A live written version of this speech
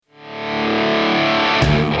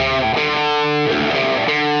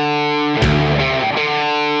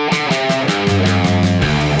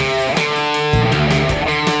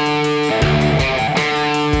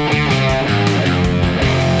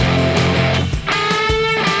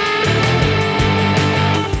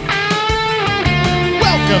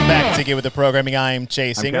Welcome back to Get With The Programming. I'm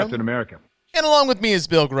Chase I'm Ingram. Captain America. And along with me is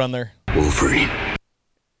Bill Grunler. Wolverine.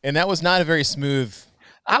 And that was not a very smooth...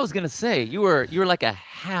 I was gonna say you were like a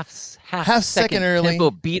half second early.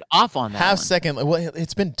 tempo beat off on that Half one. second. Well,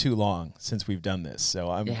 it's been too long since we've done this,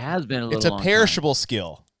 so It has been a little. It's a long perishable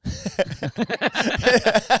skill.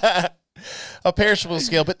 A perishable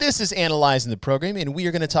skill. But this is Analyzing the Program, and we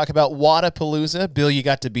are going to talk about Wodapalooza. Bill, you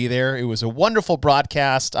got to be there. It was a wonderful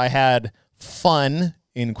broadcast. I had fun,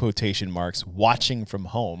 in quotation marks, watching from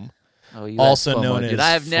home. Oh, you also FOMO, known dude. as I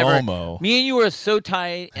have never. FOMO. Me and you were so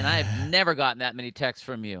tight, and I have never gotten that many texts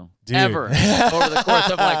from you Dude. ever over the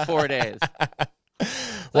course of like 4 days.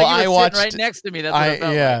 Well, I watched watched right next to me. That's what it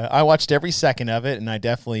felt like. I watched every second of it, and I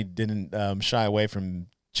definitely didn't shy away from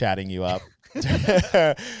chatting you up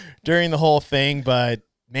during the whole thing. But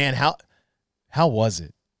man, how was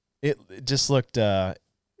it? It just looked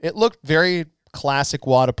very classic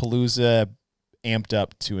Wodapalooza, amped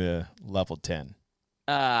up to a level 10.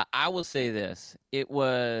 I will say this: it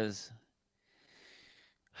was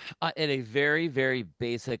at a very, very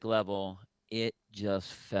basic level. It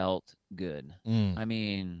just felt good. I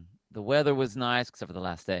mean, the weather was nice, except for the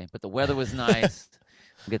last day, but the weather was nice.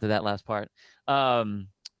 We'll get to that last part.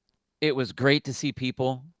 It was great to see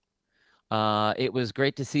people. It was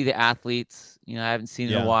great to see the athletes. You know, I haven't seen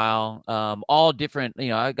in a while. All different. You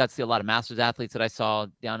know, I got to see a lot of Masters athletes that I saw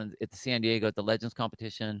down at the San Diego at the Legends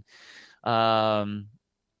competition. I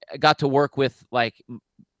got to work with like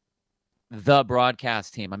the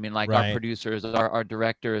broadcast team. I mean, like our producers, our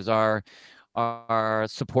directors, our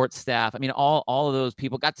support staff. I mean, all of those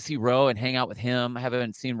people. Got to see Roe and hang out with him. I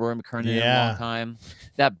haven't seen Rory McKernan in a long time.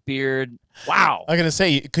 That beard. Wow. I'm gonna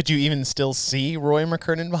say, could you even still see Roy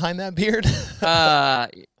McKernan behind that beard?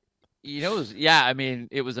 You know, I mean,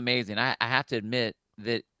 it was amazing. I have to admit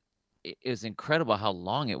that it was incredible how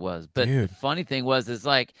long it was. But the funny thing is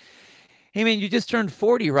like, hey man, you just turned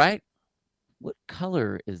 40, right? What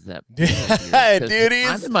color is that? Dude,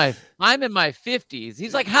 I'm in my 50s.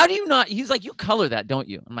 He's like, how do you not? He's like, you color that, don't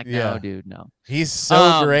you? I'm like, no, dude, no. He's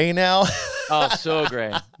so gray now. Oh, so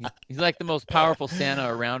gray. He's like the most powerful Santa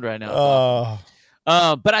around right now.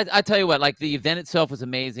 But I tell you what, like the event itself was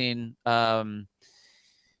amazing. I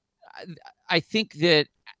think that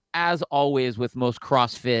as always with most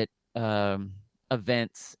CrossFit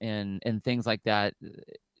events and things like that,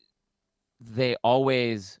 they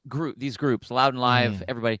always these groups, Loud and Live,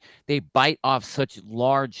 everybody, they bite off such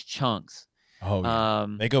large chunks. Oh, yeah.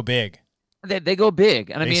 They go big. They go big,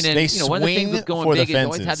 and I mean, and, you know, one of the things with going big is you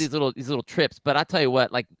always have these little trips. But I tell you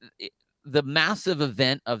what, like the massive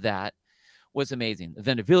event of that was amazing. The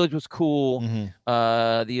Vendor Village was cool.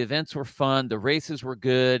 The events were fun. The races were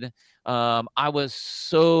good. I was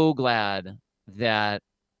so glad that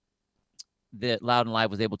Loud and Live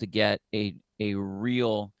was able to get a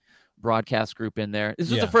real broadcast group in there. This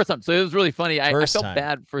was the first time, so it was really funny. I felt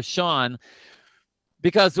bad for Sean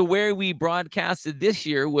because the way we broadcasted this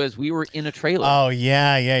year was we were in a trailer. Oh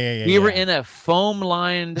yeah. We were in a foam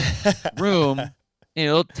lined room,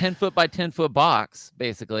 10 foot by 10 foot box,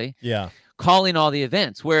 basically. Yeah. Calling all the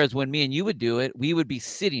events. Whereas when me and you would do it, we would be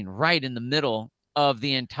sitting right in the middle of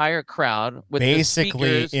the entire crowd with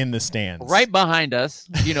basically the in the stands right behind us,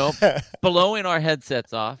 blowing our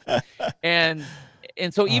headsets off. And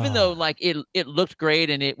so even though like it looked great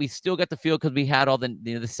and we still got the feel because we had all the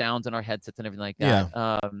the sounds in our headsets and everything like that.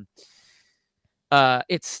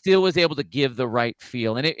 It still was able to give the right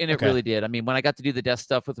feel, and it really did. I mean, when I got to do the desk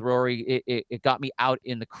stuff with Rory, it got me out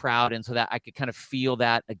in the crowd, and so that I could kind of feel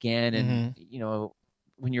that again. And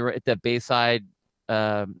when you're at the Bayside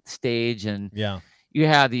stage, and you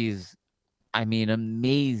have these, I mean,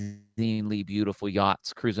 amazingly beautiful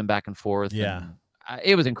yachts cruising back and forth. Yeah. And,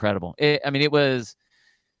 it was incredible. It was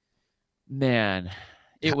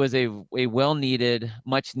a well-needed,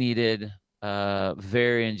 much-needed,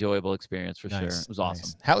 very enjoyable experience for sure. It was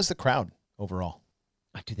awesome. How was the crowd overall?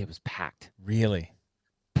 Dude, it was packed. Really?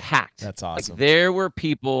 Packed. That's awesome. Like, there were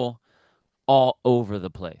people all over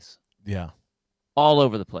the place. Yeah. All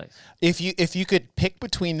over the place. If you could pick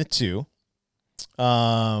between the two,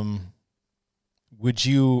 would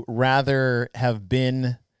you rather have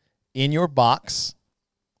been in your box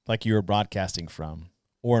like you were broadcasting from,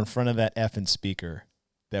 or in front of that effing speaker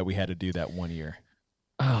that we had to do that 1 year?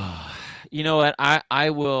 Oh, you know what? I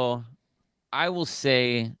will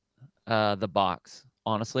say the box,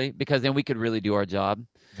 honestly, because then we could really do our job.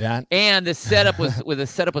 And the setup was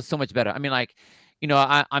so much better. I mean, like,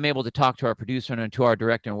 I'm able to talk to our producer and to our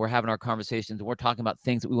director, and we're having our conversations, and we're talking about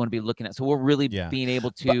things that we want to be looking at. So we're really being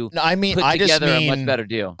able to put together a much better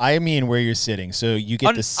deal. I mean where you're sitting. So you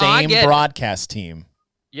get the same broadcast team.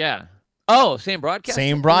 Yeah. Oh, same broadcast.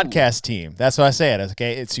 Same broadcast team. That's what I said.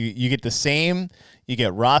 Okay, it's you get the same. You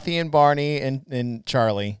get Rothy and Barney and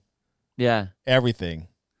Charlie. Yeah. Everything,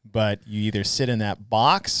 but you either sit in that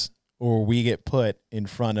box or we get put in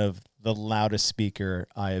front of the loudest speaker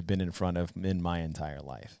I have been in front of in my entire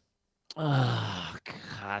life. Oh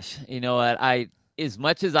gosh, you know what? As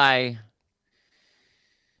much as I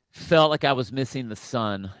felt like I was missing the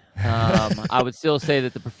sun, I would still say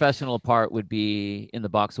that the professional part would be in the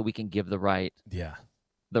box, so we can give the right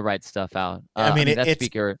stuff out. I mean, that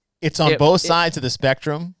speaker. It's on both sides of the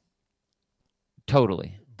spectrum.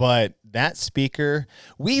 Totally. But that speaker,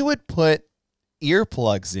 we would put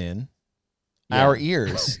earplugs in our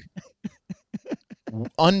ears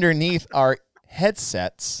underneath our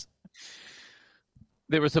headsets.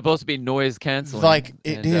 They were supposed to be noise canceling. Like,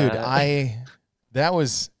 it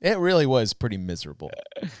really was pretty miserable.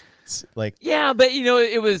 Like, yeah, but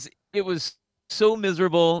it was so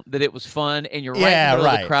miserable that it was fun, and you're right in the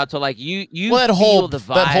middle of the crowd. So like you that feel whole the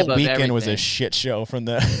vibe that whole of weekend everything. was a shit show from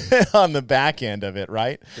the on the back end of it,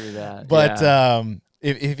 right? Through that, but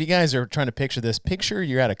if you guys are trying to picture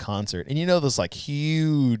you're at a concert and those like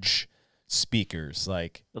huge speakers,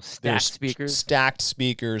 like those stacked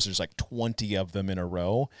speakers. There's like 20 of them in a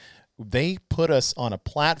row. They put us on a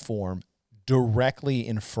platform directly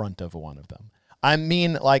in front of one of them. I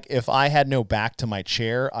mean, like, if I had no back to my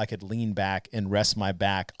chair, I could lean back and rest my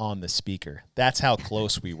back on the speaker. That's how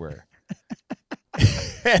close we were.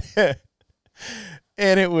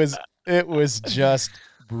 And it was just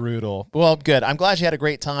brutal. Well, good. I'm glad you had a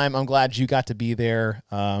great time. I'm glad you got to be there.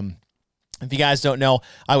 If you guys don't know,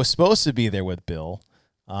 I was supposed to be there with Bill.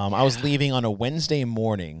 I was leaving on a Wednesday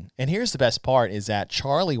morning. And here's the best part is that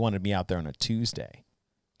Charlie wanted me out there on a Tuesday.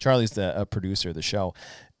 Charlie's a producer of the show.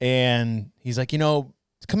 And he's like,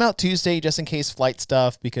 come out Tuesday just in case flight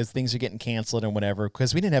stuff because things are getting canceled and whatever.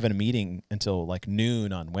 Because we didn't have a meeting until like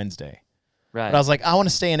noon on Wednesday. Right. But I was like, I want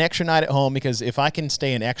to stay an extra night at home because if I can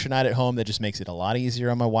stay an extra night at home, that just makes it a lot easier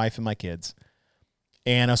on my wife and my kids.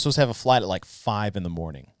 And I was supposed to have a flight at like 5 a.m.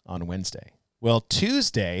 on Wednesday. Well,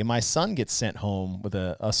 Tuesday, my son gets sent home with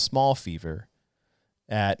a small fever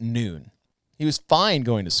at noon. He was fine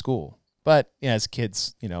going to school. But as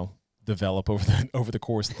kids, develop over the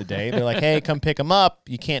course of the day, they're like, hey, come pick him up.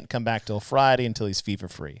 You can't come back till Friday until he's fever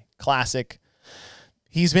free. Classic.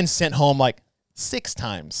 He's been sent home like 6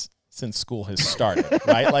 times since school has started,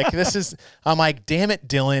 right? Like I'm like, damn it,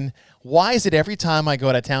 Dylan. Why is it every time I go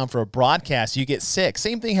out of town for a broadcast, you get sick?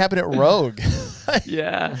 Same thing happened at Rogue.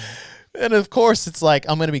 Yeah. And of course, it's like,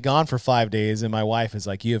 I'm going to be gone for 5 days. And my wife is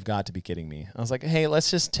like, you have got to be kidding me. I was like, hey,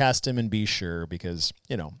 let's just test him and be sure because,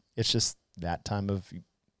 it's just that time of,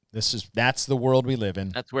 that's the world we live in.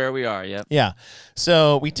 That's where we are. Yep. Yeah.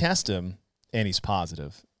 So we test him and he's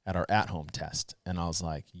positive at our at-home test. And I was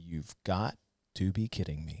like, you've got to be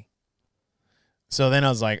kidding me. So then I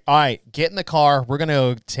was like, all right, get in the car. We're going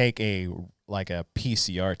to take a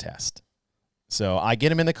PCR test. So I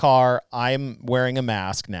get him in the car. I'm wearing a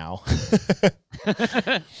mask now.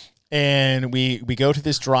 And we go to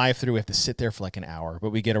this drive-thru. We have to sit there for like an hour, but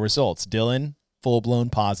we get our results. Dylan, full-blown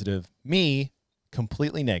positive. Me,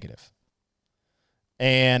 completely negative.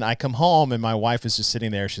 And I come home and my wife is just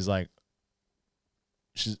sitting there. She's like,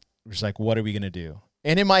 what are we going to do?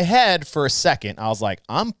 And in my head for a second, I was like,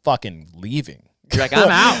 I'm fucking leaving. You're like, I'm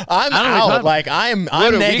out. I'm out. Like I'm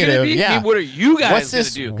negative. Yeah. I mean, what are you guys going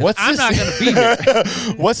to do? I'm not going to be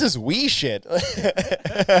here. What's this wee shit?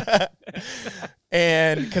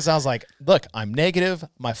 And because I was like, look, I'm negative.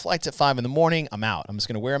 My flight's at 5 a.m. I'm out. I'm just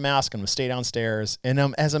going to wear a mask. I'm going to stay downstairs.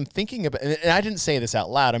 And as I'm thinking about, and I didn't say this out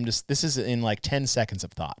loud. This is in like 10 seconds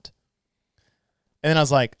of thought. And then I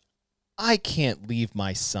was like, I can't leave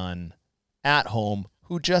my son at home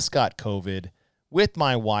who just got COVID with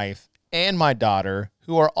my wife and my daughter,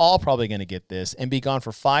 who are all probably going to get this, and be gone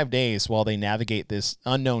for 5 days while they navigate this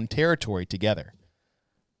unknown territory together.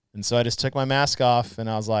 And so I just took my mask off, and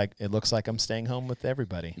I was like, it looks like I'm staying home with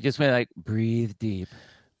everybody. You just went like, breathe deep.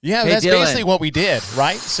 Yeah, hey, that's Dylan. Basically what we did,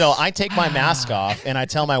 right? So I take my mask off, and I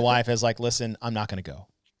tell my wife, I was like, listen, I'm not going to go.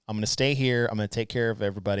 I'm going to stay here. I'm going to take care of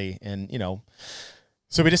everybody. And,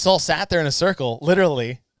 so we just all sat there in a circle,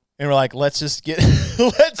 literally. And we're like, let's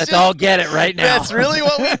all get it right now. That's really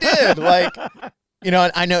what we did. Like,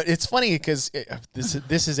 I know it's funny because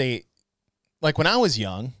this is like when I was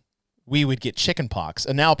young, we would get chicken pox,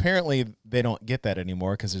 and now apparently they don't get that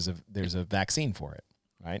anymore because there's a vaccine for it,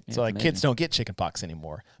 right? Yeah, so like kids don't get chicken pox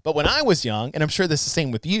anymore. But when I was young, and I'm sure this is the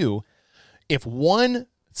same with you, if one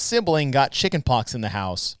sibling got chicken pox in the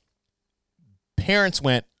house, parents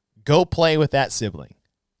went, go play with that sibling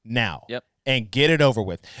now. Yep. And get it over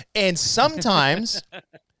with. And sometimes,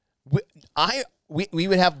 we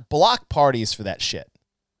would have block parties for that shit.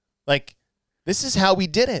 Like, this is how we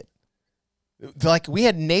did it. Like, we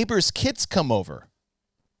had neighbors' kids come over.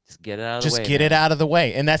 Just get it out of the way. Just get it out of the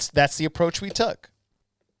way. And that's the approach we took.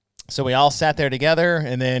 So we all sat there together,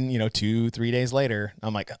 and then, 2-3 days later,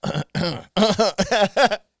 I'm like,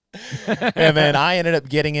 and then I ended up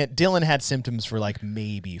getting it. Dylan had symptoms for like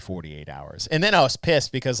maybe 48 hours. And then I was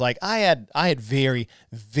pissed because like I had very,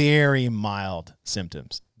 very mild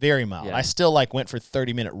symptoms. Very mild. Yeah. I still like went for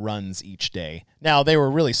 30-minute runs each day. Now they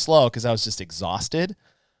were really slow because I was just exhausted,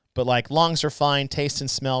 but like lungs are fine. Taste and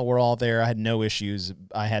smell were all there. I had no issues.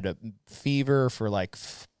 I had a fever for like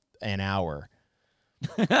an hour.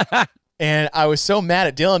 And I was so mad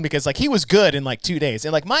at Dylan because like he was good in like 2 days.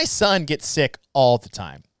 And like my son gets sick all the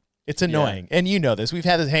time. It's annoying. Yeah. And you know this. We've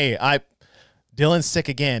had this, Dylan's sick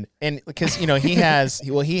again. And because, he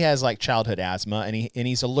has like childhood asthma and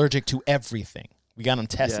he's allergic to everything. We got him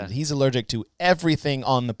tested. Yeah. He's allergic to everything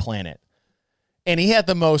on the planet. And he had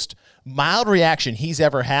the most mild reaction he's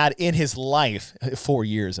ever had in his life, 4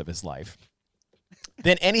 years of his life,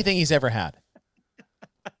 than anything he's ever had.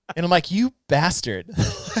 And I'm like, you bastard.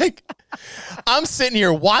 Like, I'm sitting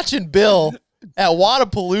here watching Bill at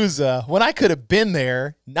Wodapalooza when I could have been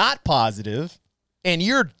there, not positive, and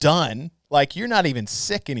you're done. Like, you're not even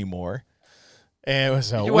sick anymore. And it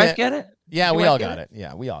was Did your wife get it? Yeah, we all got it.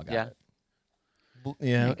 Yeah, we all got it.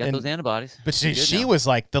 Yeah, you got those antibodies. But she was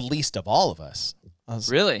like the least of all of us.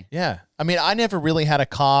 Really? Yeah. I mean, I never really had a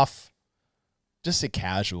cough, just a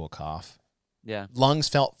casual cough. Yeah. Lungs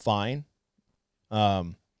felt fine.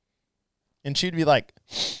 And she'd be like,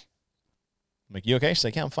 I'm like, you okay? She's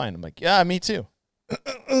like, yeah, I'm fine. I'm like, yeah, me too.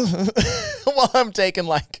 While I'm taking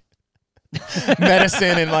like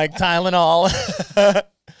medicine and like Tylenol.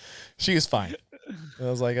 She was fine. I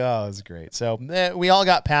was like, oh, this is great. So we all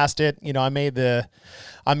got past it. I made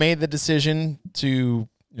the decision to,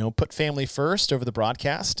 put family first over the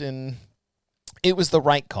broadcast, and it was the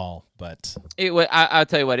right call. But I'll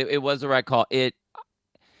tell you what, it was the right call.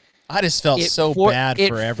 I just felt so bad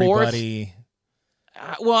for everybody.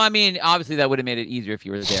 Well, I mean, obviously that would have made it easier if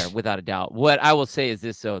you were there, without a doubt. What I will say is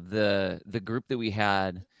this, though: the group that we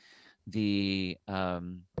had, the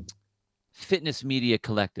Fitness Media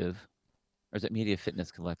Collective, or is it Media Fitness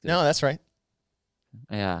Collective? No, that's right.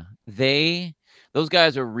 Yeah, those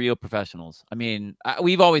guys are real professionals. I mean,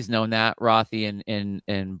 we've always known that, Rothy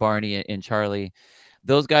and Barney and Charlie.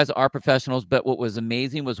 Those guys are professionals. But what was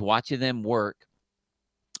amazing was watching them work.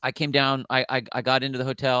 I came down. I got into the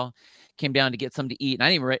hotel, came down to get something to eat, and I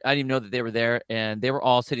didn't even know that they were there. And they were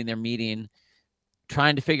all sitting there meeting,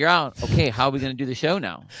 trying to figure out, okay, how are we going to do the show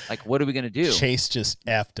now? Like, what are we going to do? Chase just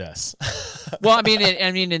effed us. Well, I mean,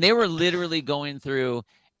 and they were literally going through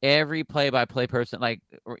every play-by-play person. Like,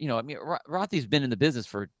 Rothy's been in the business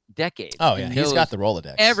for decades. Oh yeah, he's got the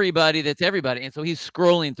Rolodex. Everybody, and so he's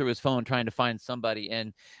scrolling through his phone trying to find somebody.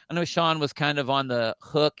 And I know Sean was kind of on the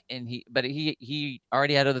hook, but he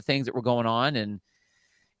already had other things that were going on, and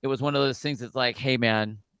it was one of those things that's like, hey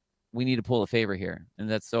man, we need to pull a favor here, and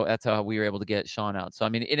that's how we were able to get Sean out. So I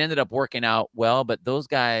mean, it ended up working out well, but those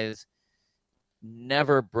guys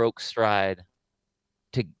never broke stride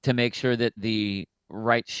to make sure that the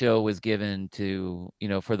right show was given to,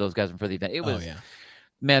 for those guys and for the event. It was,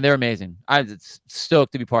 man, they're amazing. I'm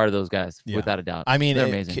stoked to be part of those guys, without a doubt. I mean, they're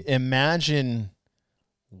amazing. Imagine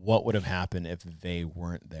what would have happened if they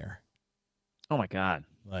weren't there. Oh my God.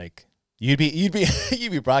 Like, you'd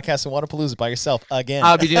be broadcasting Wodapalooza by yourself again.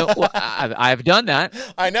 I'll be doing. Well, I've done that.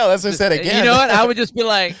 I know. That's what I said again. You know what? I would just be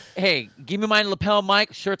like, "Hey, give me my lapel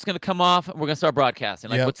mic. Shirt's gonna come off. And we're gonna start broadcasting.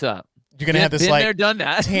 Like, what's up?" You're gonna have this been like there, done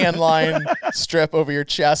that. tan line strip over your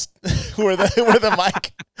chest where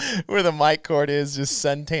the mic cord is, just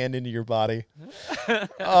suntanned into your body.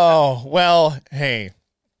 Oh well, hey,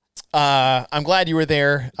 I'm glad you were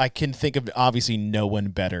there. I can think of obviously no one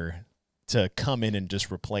better to come in and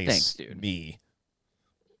just replace me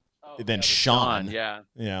than Sean.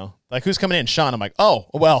 Yeah. Like, who's coming in? Sean. I'm like, oh,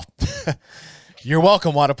 well, you're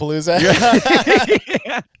welcome, Wodapalooza.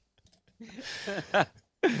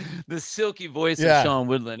 The silky voice of Sean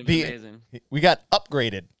Woodland. Amazing. We got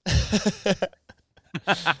upgraded.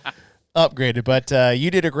 But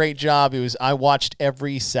you did a great job. I watched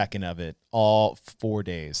every second of it, all 4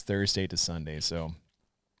 days, Thursday to Sunday. So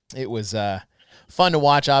it was fun to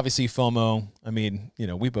watch. Obviously, FOMO. I mean,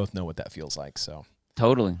 we both know what that feels like. So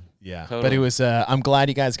totally. Yeah. Totally. But it was. I'm glad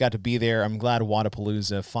you guys got to be there. I'm glad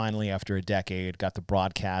Wodapalooza finally, after a decade, got the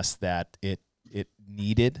broadcast that it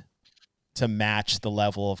needed to match the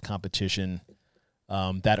level of competition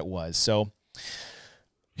that it was. So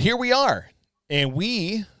here we are, and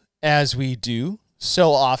we, as we do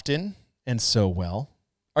so often, and so well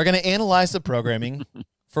are going to analyze the programming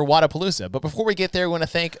for Wodapalooza. But before we get there, we want to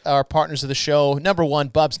thank our partners of the show. Number one,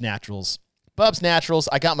 Bubs Naturals. Bubs Naturals,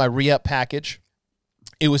 I got my re-up package.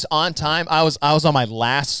 It was on time. I was on my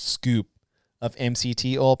last scoop of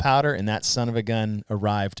MCT oil powder, and that son of a gun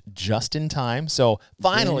arrived just in time. So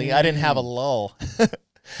finally, I didn't have a lull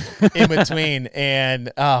in between.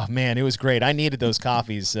 And, oh, man, it was great. I needed those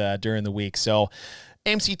coffees during the week. So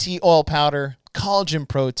MCT oil powder, collagen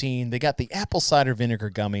protein, they got the apple cider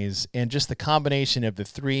vinegar gummies, and just the combination of the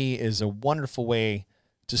three is a wonderful way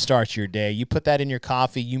to start your day. You put that in your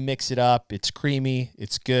coffee, you mix it up, it's creamy,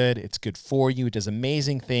 it's good for you. It does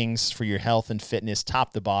amazing things for your health and fitness,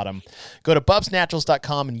 top to bottom. Go to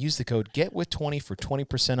bubsnaturals.com and use the code GETWITH20 for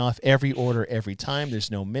 20% off every order, every time. There's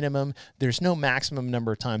no minimum. There's no maximum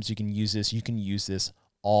number of times you can use this. You can use this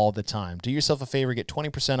all the time. Do yourself a favor, get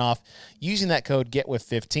 20% off using that code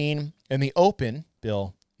GETWITH15, and the open,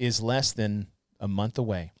 Bill, is less than a month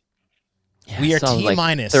away. Yeah, we are so like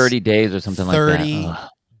T-minus 30 days or something like that. 30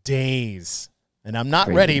 days. And I'm not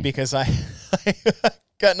Crazy. ready because I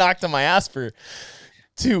got knocked on my ass for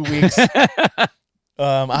 2 weeks. I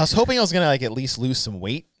was hoping I was going to like at least lose some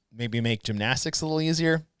weight, maybe make gymnastics a little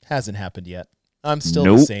easier. Hasn't happened yet. I'm still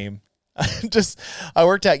the same. I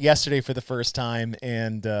worked out yesterday for the first time,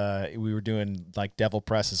 and we were doing like devil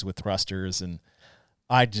presses with thrusters, and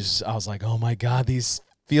I was like, oh my God, these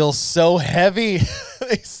feel so heavy.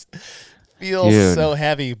 Feels so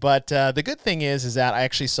heavy. But the good thing is that I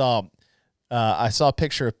actually saw a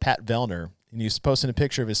picture of Pat Vellner, and he was posting a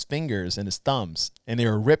picture of his fingers and his thumbs, and they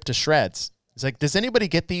were ripped to shreds. He's like, does anybody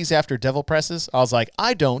get these after devil presses? I was like,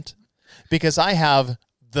 I don't, because I have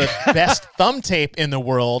the best thumb tape in the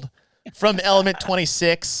world from Element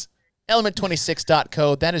 26.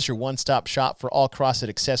 Element26.co. That is your one-stop shop for all CrossFit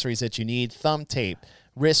accessories that you need. Thumb tape,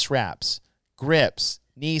 wrist wraps, grips,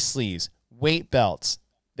 knee sleeves, weight belts.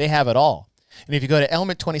 They have it all. And if you go to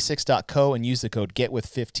element26.co and use the code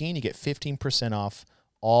GETWITH15, you get 15% off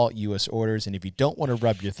all U.S. orders. And if you don't want to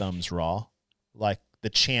rub your thumbs raw, like the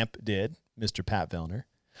champ did, Mr. Pat Vellner,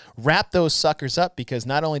 wrap those suckers up, because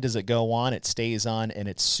not only does it go on, it stays on, and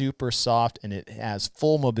it's super soft, and it has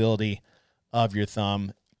full mobility of your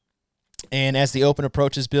thumb. And as the Open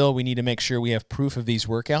approaches, Bill, we need to make sure we have proof of these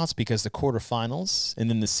workouts, because the quarterfinals and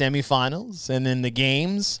then the semifinals and then the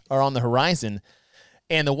games are on the horizon.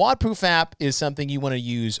 And the WODproof app is something you want to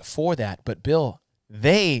use for that. But, Bill,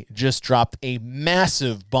 they just dropped a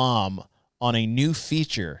massive bomb on a new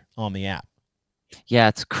feature on the app. Yeah,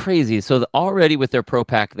 it's crazy. So already with their Pro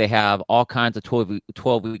Pack, they have all kinds of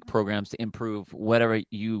 12-week programs to improve whatever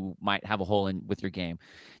you might have a hole in with your game.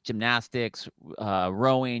 Gymnastics,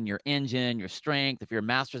 rowing, your engine, your strength, if you're a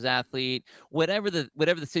master's athlete, whatever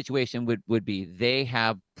the situation would be, they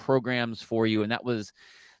have programs for you. And that was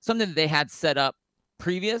something that they had set up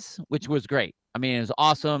previous, which was great. I mean, it was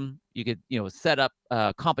awesome. You could, set up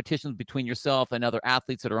competitions between yourself and other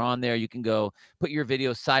athletes that are on there. You can go put your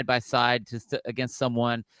videos side by side against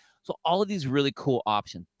someone. So all of these really cool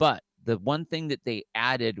options. But the one thing that they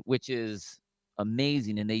added, which is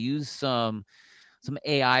amazing, and they use some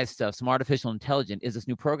AI stuff, some artificial intelligence, is this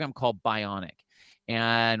new program called Bionic.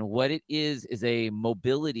 And what it is a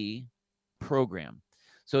mobility program.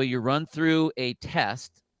 So you run through a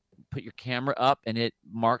test, put your camera up, and it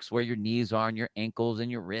marks where your knees are and your ankles and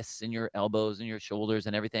your wrists and your elbows and your shoulders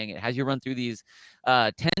and everything. It has you run through these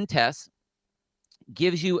 10 tests,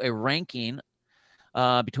 gives you a ranking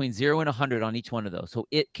between 0 and 100 on each one of those. So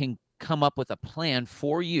it can come up with a plan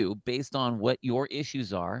for you based on what your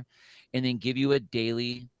issues are, and then give you a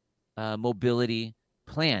daily mobility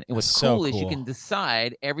plan. And what's cool is you can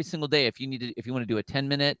decide every single day if you want to do a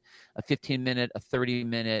 10-minute, a 15-minute, a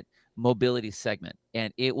 30-minute mobility segment,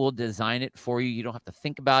 and it will design it for you. You don't have to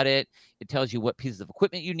think about it. It tells you what pieces of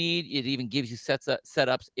equipment you need. It even gives you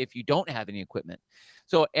setups if you don't have any equipment.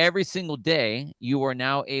 So every single day, you are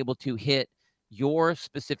now able to hit your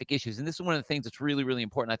specific issues. And this is one of the things that's really, really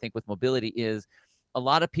important, I think, with mobility, is a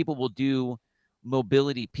lot of people will do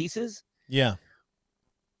mobility pieces. Yeah.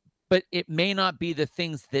 But it may not be the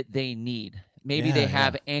things that they need. Maybe they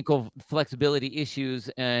have ankle flexibility issues,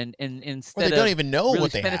 and instead they don't even know really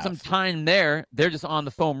what they have. Spending some time there, they're just on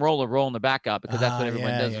the foam roller rolling their back out, because that's what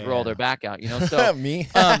everyone does, is roll their back out. So me.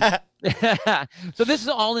 So this is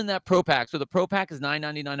all in that Pro Pack. So the Pro Pack is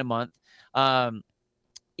 $9.99 a month.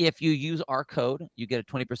 If you use our code, you get a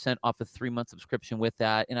 20% off a 3-month subscription with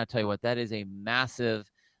that. And I tell you what, that is a massive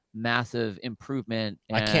improvement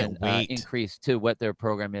and I can't wait. Increase to what their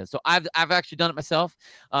program is. So I've actually done it myself.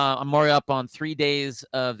 I'm already up on 3 days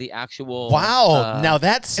of the actual. Wow. Now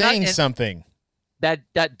that's saying something. That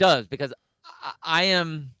does, because I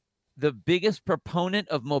am the biggest proponent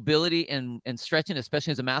of mobility and stretching,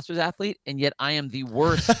 especially as a masters athlete, and yet I am the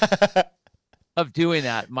worst of doing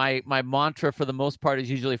that. My mantra for the most part is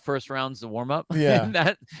usually first round's the warm up. Yeah. And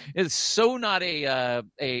that is so not a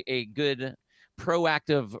good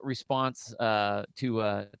proactive response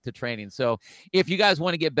to training. So if you guys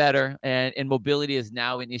want to get better and mobility is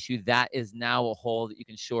now an issue, that is now a hole that you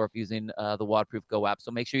can shore up using the WODproof Go app. So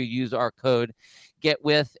make sure you use our code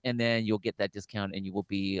GETWITH, and then you'll get that discount and you will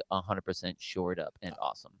be 100% shored up and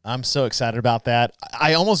awesome. I'm so excited about that.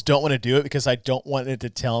 I almost don't want to do it because I don't want it to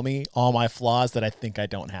tell me all my flaws that I think I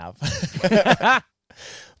don't have.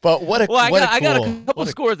 But what a I got cool, a couple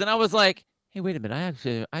scores and I was like, hey, wait a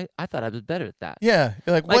minute. I thought I was better at that. Yeah.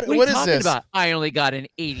 You're like, what are you is talking this? about? I only got an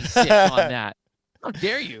 86 on that. How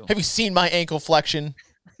dare you? Have you seen my ankle flexion?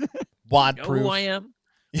 WODproof. You know who I am?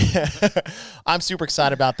 Yeah. I'm super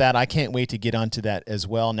excited about that. I can't wait to get onto that as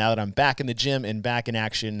well. Now that I'm back in the gym and back in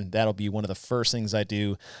action, that'll be one of the first things I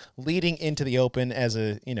do leading into the open as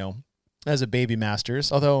a baby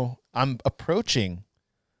masters. Although I'm approaching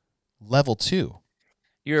level 2.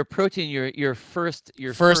 You're approaching your first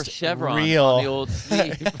chevron real on the old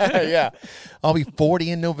sleeve. Yeah. I'll be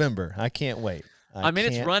 40 in November. I can't wait. I mean,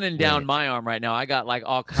 it's running down my arm right now. I got like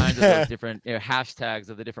all kinds of those different hashtags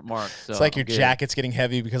of the different marks. So it's like your jacket's getting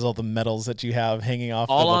heavy because of all the medals that you have hanging off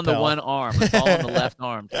all the on the one arm. It's all on the left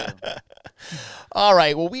arm, too. All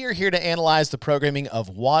right. Well, we are here to analyze the programming of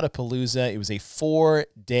Wodapalooza. It was a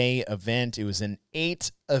 4-day event. It was an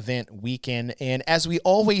 8-event weekend. And as we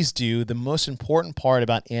always do, the most important part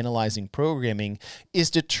about analyzing programming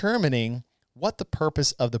is determining what the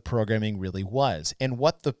purpose of the programming really was and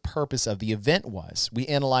what the purpose of the event was. We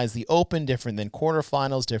analyze the Open different than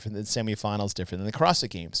quarterfinals, different than semifinals, different than the CrossFit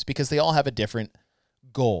Games, because they all have a different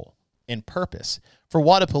goal and purpose. For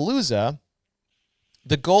Wodapalooza,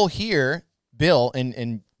 the goal here, Bill,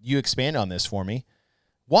 and you expand on this for me,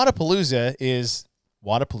 Wodapalooza is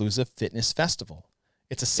Wodapalooza Fitness Festival.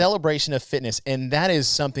 It's a celebration of fitness, and that is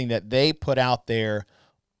something that they put out there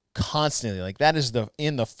constantly. Like, that is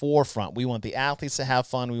in the forefront. We want the athletes to have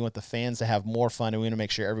fun. We want the fans to have more fun, and we want to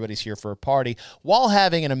make sure everybody's here for a party while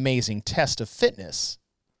having an amazing test of fitness.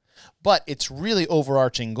 But its really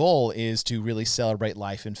overarching goal is to really celebrate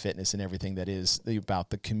life and fitness and everything that is about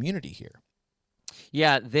the community here.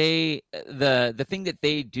 Yeah, the thing that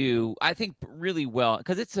they do, I think, really well,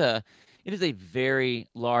 because it is a very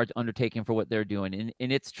large undertaking for what they're doing,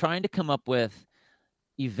 and it's trying to come up with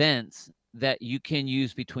events that you can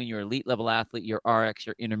use between your elite level athlete, your RX,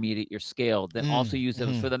 your intermediate, your scaled, then also use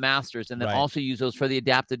those for the masters, and then also use those for the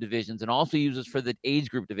adaptive divisions, and also use those for the age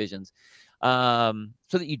group divisions, so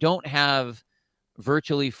that you don't have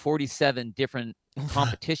virtually 47 different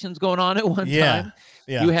competitions going on at one time.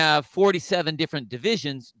 Yeah. You have 47 different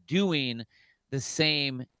divisions doing the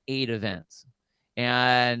same 8 events.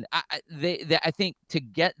 And I think to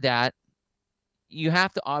get that, you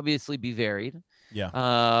have to obviously be varied.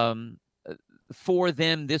 Yeah. For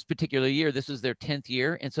them this particular year, this was their 10th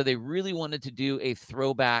year. And so they really wanted to do a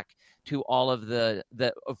throwback to all of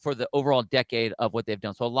for the overall decade of what they've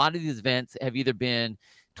done. So a lot of these events have either been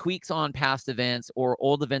tweaks on past events or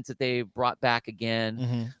old events that they brought back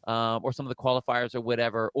again, or some of the qualifiers or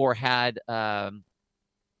whatever, or had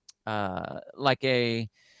like a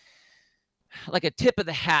tip of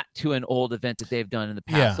the hat to an old event that they've done in the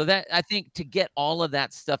past. Yeah. So that, I think, to get all of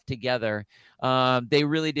that stuff together, they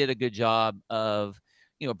really did a good job of,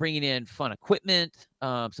 bringing in fun equipment,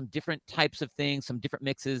 some different types of things, some different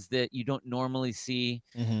mixes that you don't normally see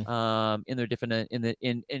in their different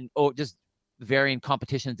just varying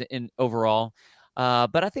competitions in overall.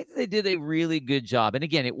 But I think they did a really good job. And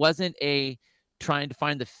again, it wasn't trying to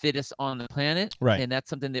find the fittest on the planet, right? And that's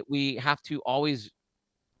something that we have to always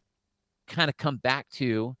kind of come back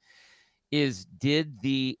to, is did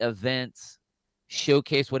the events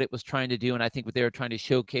showcase what it was trying to do? And I think what they were trying to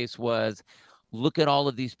showcase was, look at all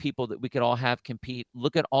of these people that we could all have compete,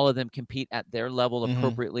 look at all of them compete at their level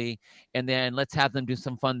appropriately, and then let's have them do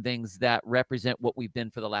some fun things that represent what we've been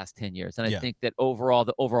for the last 10 years. And I think that overall,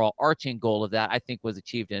 the overall arching goal of that, I think, was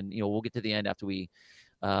achieved. And we'll get to the end after we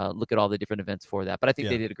look at all the different events for that. But I think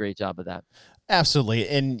they did a great job of that. Absolutely.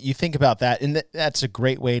 And you think about that, and that's a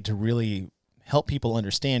great way to really help people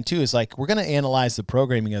understand too, is like, we're going to analyze the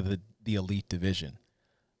programming of the elite division,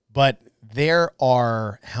 but there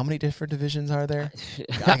are how many different divisions are there?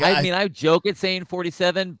 I mean, I joke at saying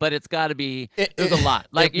 47, but it's got to be. There's a lot.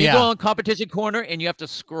 Like you go on competition corner and you have to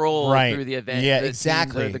scroll through the event. Yeah,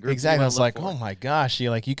 exactly. Exactly. I was like, oh my gosh,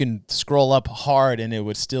 you can scroll up hard and it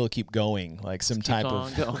would still keep going, like some type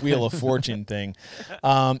of Wheel of Fortune thing.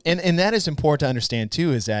 And that is important to understand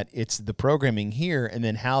too, is that it's the programming here and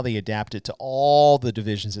then how they adapt it to all the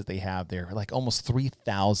divisions that they have there. Like almost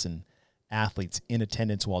 3,000 athletes in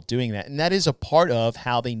attendance while doing that. And that is a part of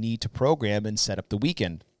how they need to program and set up the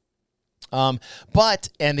weekend. But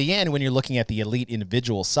in the end, when you're looking at the elite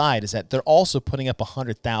individual side, is that they're also putting up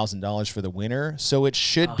 $100,000 for the winner. So it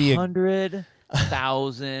should be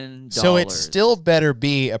 $100,000. So it still better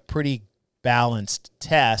be a pretty balanced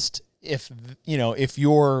test if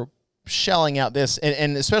you're shelling out this,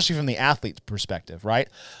 and especially from the athlete's perspective, right?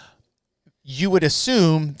 You would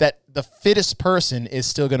assume that the fittest person is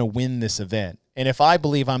still going to win this event. And if I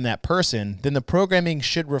believe I'm that person, then the programming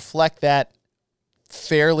should reflect that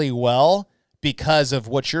fairly well because of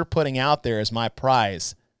what you're putting out there as my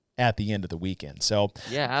prize at the end of the weekend. So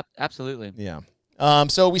yeah, absolutely. Yeah.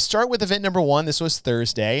 So we start with event number 1. This was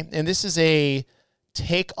Thursday, and this is a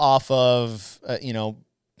take off of, the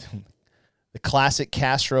classic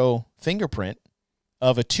Castro fingerprint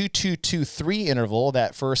of a 2-2-2-3 interval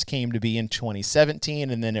that first came to be in 2017,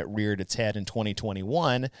 and then it reared its head in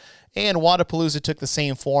 2021. And Wodapalooza took the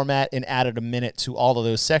same format and added a minute to all of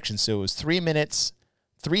those sections. So it was 3 minutes,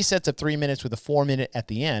 3 sets of 3 minutes with a 4-minute at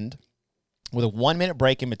the end, with a 1-minute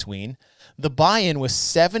break in between. The buy-in was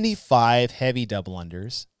 75 heavy double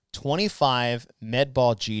unders, 25 med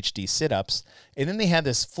ball GHD sit-ups, and then they had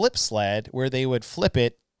this flip sled where they would flip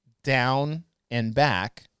it down and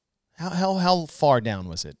back. How far down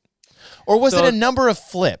was it? Or was it a number of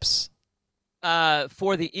flips?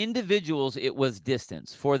 For the individuals, it was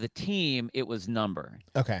distance. For the team, it was number.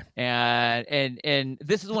 Okay. And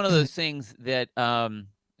this is one of those things that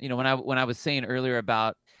when I was saying earlier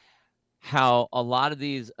about how a lot of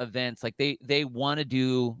these events, like they want to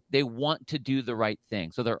do the right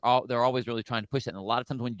thing. So they're always really trying to push that. And a lot of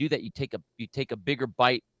times when you do that, you take a bigger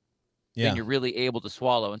bite than you're really able to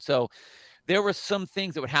swallow. And so there were some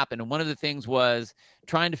things that would happen. And one of the things was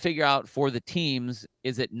trying to figure out for the teams,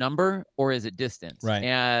 is it number or is it distance? Right.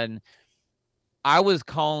 And I was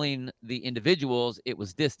calling the individuals, it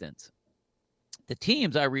was distance. The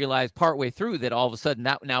teams, I realized partway through that all of a sudden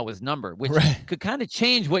that now was number, which could kind of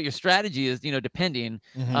change what your strategy is, depending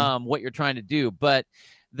what you're trying to do. But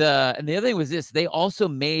the other thing was this, they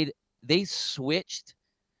switched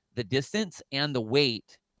the distance and the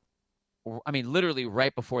weight, literally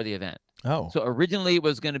right before the event. Oh. So originally it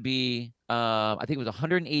was going to be, I think it was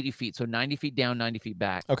 180 feet. So 90 feet down, 90 feet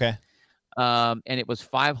back. Okay. And it was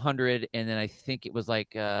 500. And then I think it was like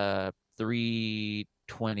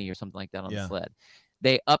 320 or something like that on the sled.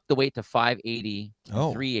 They upped the weight to 580,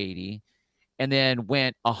 380, and then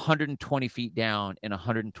went 120 feet down and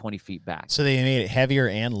 120 feet back. So they made it heavier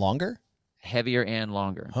and longer? Heavier and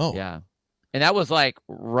longer. Oh. Yeah. And that was like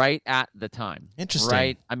right at the time.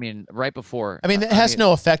 Interesting. Right before. That has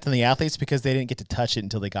no effect on the athletes because they didn't get to touch it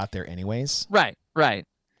until they got there anyways. Right. But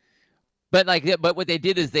what they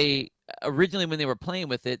did is they originally, when they were playing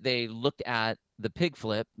with it, they looked at the pig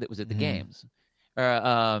flip that was at the games.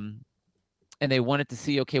 And they wanted to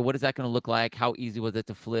see, okay, what is that going to look like? How easy was it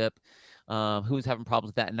to flip? Who was having problems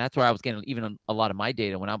with that? And that's where I was getting even a lot of my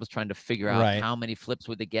data when I was trying to figure out how many flips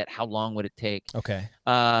would they get, how long would it take. Okay.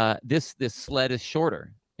 This sled is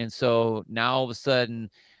shorter, and so now all of a sudden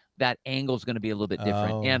that angle is going to be a little bit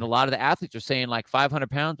different. And a lot of the athletes are saying like 500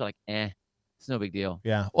 pounds, they're like, it's no big deal.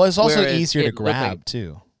 Yeah. Well, it's also easier to grab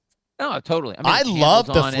too. Oh, totally. I love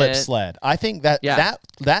the flip sled. I think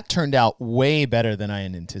that turned out way better than I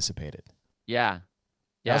had anticipated. Yeah.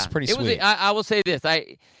 That was pretty sweet. I will say this.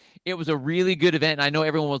 It was a really good event. And I know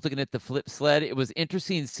everyone was looking at the flip sled. It was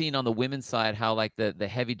interesting seeing on the women's side how like the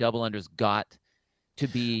heavy double unders got to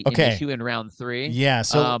be an issue in round 3. Yeah.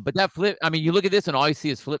 So, but that flip, you look at this and all you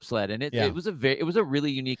see is flip sled, and it was a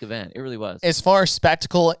really unique event. It really was. As far as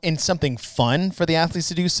spectacle and something fun for the athletes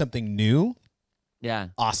to do, something new. Yeah.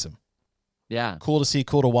 Awesome. Yeah. Cool to see.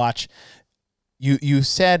 Cool to watch. You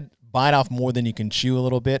said bite off more than you can chew a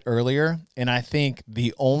little bit earlier. And I think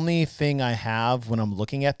the only thing I have when I'm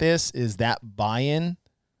looking at this is that buy-in,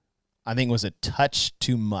 I think, was a touch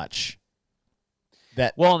too much.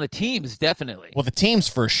 Well, on the teams, definitely. Well, the teams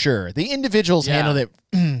for sure. The individuals handled it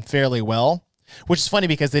fairly well, which is funny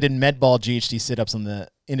because they did med ball GHD sit-ups on the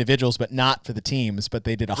individuals, but not for the teams, but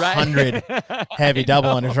they did 100 heavy double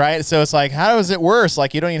unders, right? So it's like, how is it worse?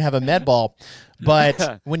 Like, you don't even have a med ball.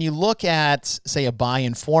 But when you look at, say, a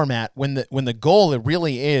buy-in format, when the goal it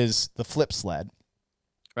really is the flip sled,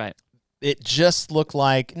 right? It just looked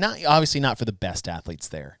like, obviously not for the best athletes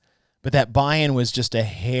there, but that buy-in was just a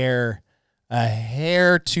hair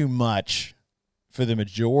too much for the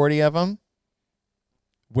majority of them,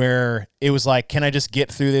 where it was like, can I just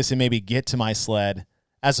get through this and maybe get to my sled,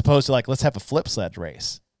 as opposed to like, let's have a flip sled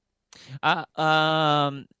race. For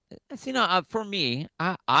me,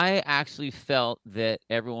 I actually felt that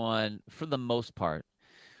everyone, for the most part,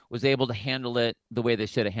 was able to handle it the way they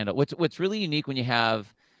should have handled it. What's really unique when you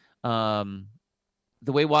have the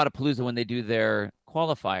way Wodapalooza, when they do their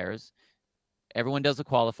qualifiers, everyone does a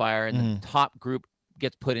qualifier, and the top group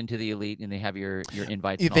gets put into the elite, and they have your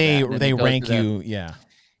invites. And they they rank you, yeah.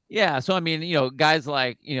 Yeah. So I mean, guys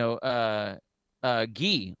like Guy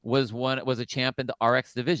was a champ in the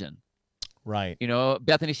RX division. Right.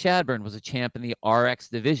 Bethany Shadburn was a champ in the RX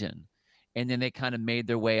division. And then they kind of made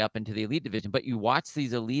their way up into the elite division. But you watch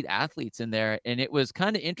these elite athletes in there, and it was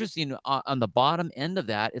kind of interesting on the bottom end of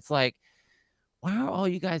that. It's like, why are all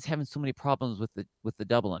you guys having so many problems with the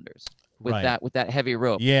double unders, with that heavy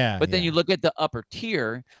rope? Yeah. But then you look at the upper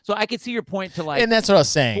tier. So I could see your point to like, and that's what I was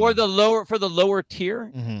saying for the lower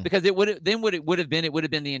tier, because it would have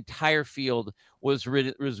been the entire field was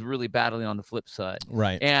really battling on the flip side.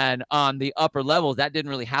 Right. And on the upper levels, that didn't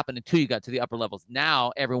really happen until you got to the upper levels.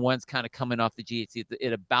 Now everyone's kind of coming off the GHC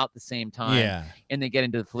at about the same time. Yeah. And they get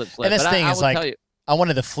into the flip sled. And this thing is like, I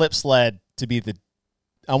wanted the flip sled to be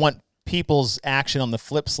I want people's action on the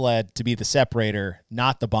flip sled to be the separator,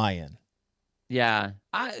 not the buy-in. Yeah.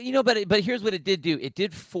 But here's what it did do. It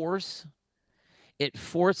did force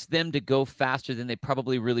them to go faster than they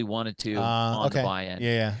probably really wanted to on the buy-in.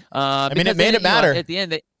 Yeah. It made it matter. At the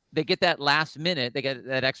end, they get that last minute. They get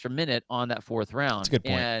that extra minute on that fourth round. That's a good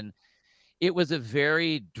point. And it was a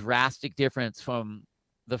very drastic difference from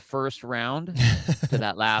the first round to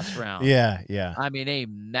that last round. Yeah. I mean, a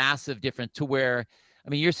massive difference to where,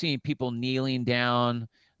 you're seeing people kneeling down.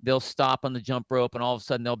 They'll stop on the jump rope, and all of a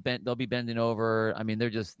sudden they'll be bending over.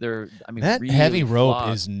 That really heavy rope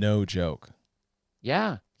flogged. Is no joke.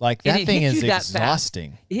 Yeah. Like that thing is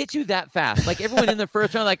exhausting. It hits you that fast. Like everyone in the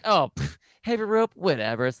first round, like, oh, heavy rope,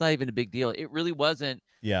 whatever. It's not even a big deal. It really wasn't.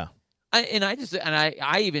 Yeah.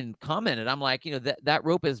 I even commented, I'm like, that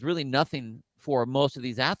rope is really nothing for most of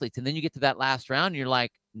these athletes. And then you get to that last round, and you're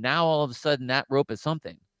like, now all of a sudden that rope is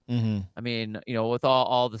something. With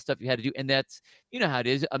all the stuff you had to do. And that's, how it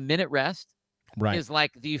is. A minute rest is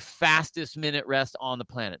like the fastest minute rest on the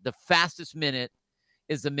planet. The fastest minute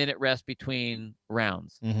is the minute rest between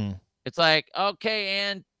rounds. It's like, okay,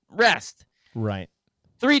 and rest. Right.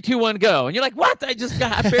 3, 2, 1, go. And you're like, what? I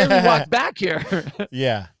barely walked back here.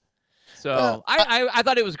 Yeah. So I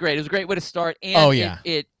thought it was great. It was a great way to start. And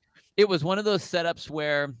it was one of those setups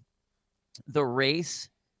where the race,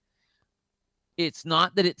 it's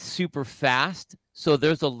not that it's super fast. So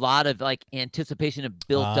there's a lot of like anticipation of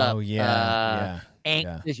built up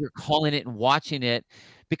angst as you're calling it and watching it,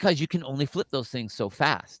 because you can only flip those things so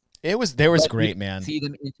fast. There was great, man. See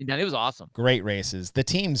them inching down. It was awesome. Great races. The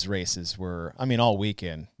teams races were, all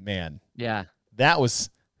weekend, man. Yeah. That was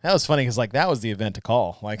funny because like that was the event to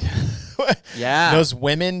call. Like, yeah, those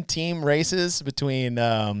women team races between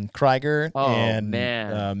Krieger and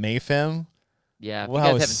Mayfem. Yeah, if you guys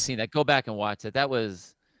haven't seen that, go back and watch it. That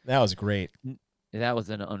was great. That was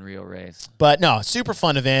an unreal race. But no, super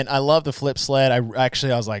fun event. I love the flip sled. I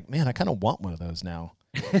was like, man, I kind of want one of those now.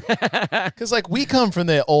 Because like we come from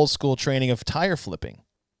the old school training of tire flipping.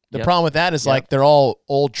 The problem with that is like they're all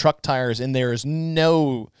old truck tires, and there is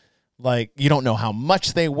no, like, you don't know how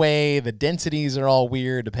much they weigh. The densities are all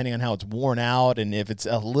weird depending on how it's worn out. And if it's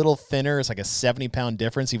a little thinner, it's like a 70-pound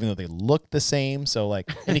difference, even though they look the same. So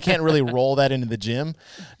like, and you can't really roll that into the gym.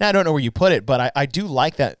 Now, I don't know where you put it, but I do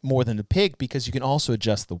like that more than the pig because you can also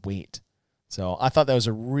adjust the weight. So I thought that was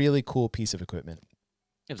a really cool piece of equipment.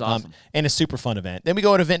 It was awesome. And a super fun event. Then we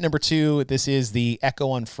go to event number 2. This is the Echo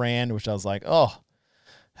on Fran, which I was like, oh,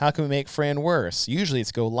 how can we make Fran worse? Usually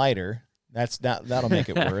it's go lighter. That'll make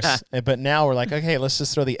it worse. But now we're like, okay, let's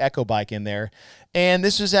just throw the Echo bike in there. And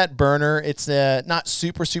this was at Burner. It's not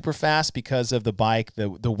super, super fast because of the bike.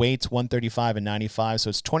 The weight's 135 and 95. So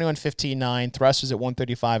it's 21:15.9. Thrusters at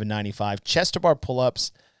 135 and 95. Chest to bar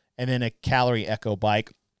pull-ups, and then a calorie Echo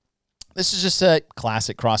bike. This is just a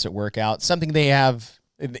classic CrossFit workout. Something they have,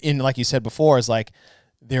 in like you said before, is like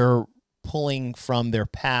they're pulling from their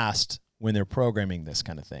past when they're programming this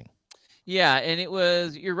kind of thing. Yeah, and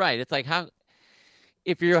you're right. It's like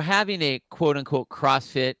if you're having a quote unquote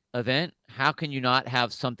CrossFit event, how can you not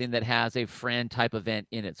have something that has a friend type event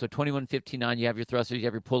in it? So 2159, you have your thrusters, you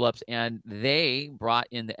have your pull-ups, and they brought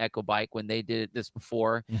in the Echo Bike when they did this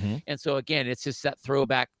before. Mm-hmm. And so again, it's just that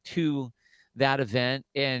throwback to that event.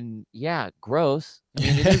 And yeah, gross. I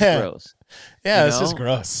mean, it is gross. Yeah, it's just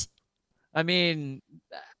gross. I mean,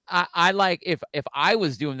 I like if I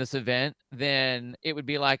was doing this event, then it would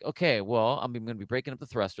be like, okay, well, I'm going to be breaking up the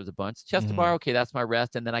thrusters a bunch. Chest to bar, okay, that's my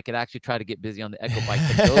rest, and then I could actually try to get busy on the Echo Bike.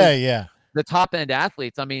 Yeah, the top end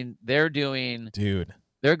athletes, I mean, they're going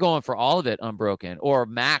for all of it unbroken or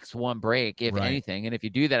max one break, if anything. And if you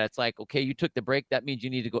do that, it's like, okay, you took the break. That means you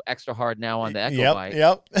need to go extra hard now on the Echo Bike.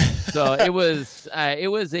 Yep. So it was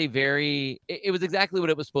exactly what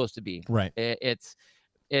it was supposed to be. Right.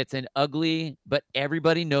 It's an ugly, but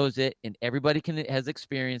everybody knows it, and everybody has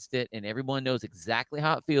experienced it, and everyone knows exactly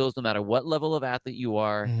how it feels, no matter what level of athlete you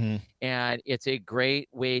are. Mm-hmm. And it's a great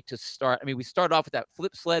way to start. I mean, we started off with that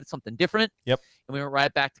flip sled, something different. Yep. And we went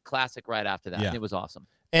right back to classic right after that. Yeah. And it was awesome.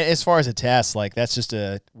 And as far as a test, like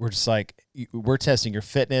we're testing your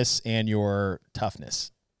fitness and your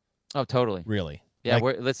toughness. Oh, totally. Really. Yeah,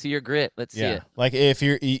 let's see your grit. Let's see it. Like if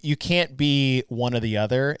you can't be one or the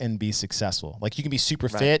other and be successful. Like you can be super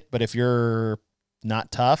fit, but if you're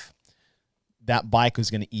not tough, that bike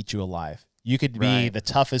is going to eat you alive. You could be the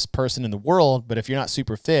toughest person in the world, but if you're not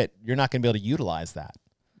super fit, you're not going to be able to utilize that.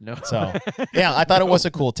 No. So, yeah, I thought it was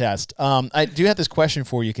a cool test. I do have this question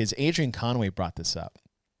for you because Adrian Conway brought this up.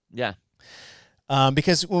 Yeah.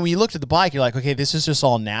 Because when we looked at the bike, you're like, okay, this is just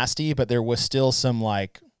all nasty, but there was still some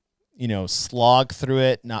slog through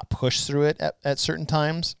it, not push through it at certain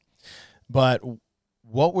times. But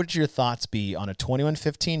what would your thoughts be on a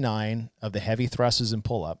 21:15.9 of the heavy thrusters and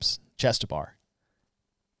pull-ups, chest to bar,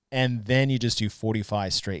 and then you just do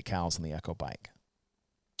 45 straight cows on the Echo Bike?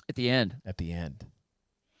 At the end.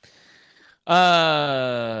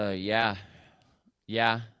 Yeah.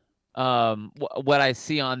 What I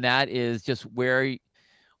see on that is just where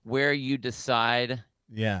you decide.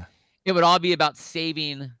 Yeah. It would all be about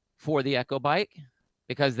saving for the Echo Bike,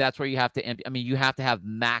 because that's where you have to empty. I mean, you have to have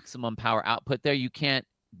maximum power output there. You can't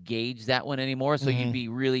gauge that one anymore. So you'd be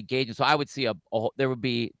really gauging. So I would see there would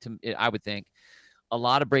be, I would think, a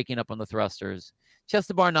lot of breaking up on the thrusters. Chest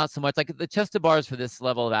to bar, not so much. Like the chest to bars for this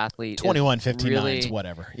level of athlete, 21:59 is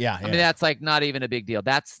whatever. Yeah. I mean, that's like not even a big deal.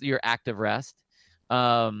 That's your active rest.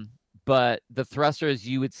 But the thrusters,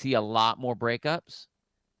 you would see a lot more breakups.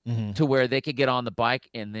 To where they could get on the bike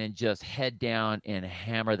and then just head down and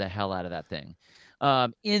hammer the hell out of that thing.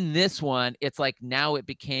 In this one, it's like now it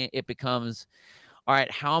becomes, all right,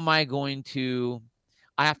 how am I going to,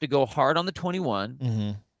 I have to go hard on the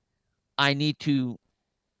 21. I need to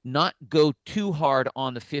not go too hard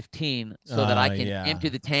on the 15 so that I can empty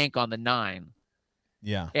the tank on the 9.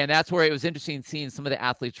 Yeah. And that's where it was interesting seeing some of the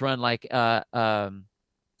athletes run like, oh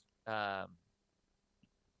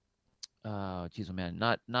geez, oh man,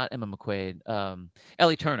 not Emma McQuaid,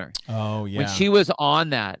 Ellie Turner. Oh yeah. When she was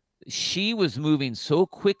on that, she was moving so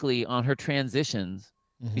quickly on her transitions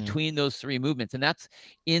between those three movements. And that's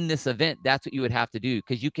in this event, that's what you would have to do,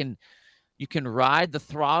 because you can ride the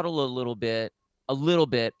throttle a little bit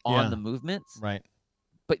on the movements. Right.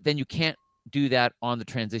 But then you can't do that on the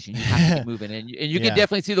transition. You have to keep moving. And you can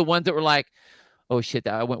definitely see the ones that were like, oh shit,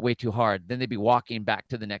 I went way too hard. Then they'd be walking back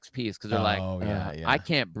to the next piece because they're I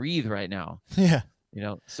can't breathe right now. Yeah.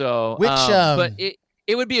 So but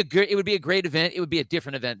it would be a great event. It would be a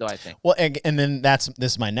different event though, I think. Well, and then this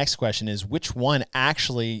is my next question is, which one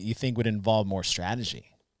actually you think would involve more strategy?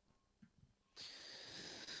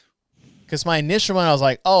 Because my initial one, I was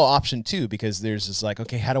like, oh, option 2, because there's just like,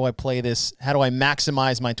 okay, how do I play this? How do I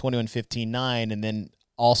maximize my 21:15.9 and then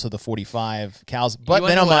also the 45 cows? But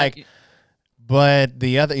then I'm like, but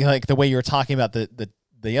the other, like the way you were talking about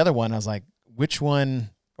the other one, I was like, which one?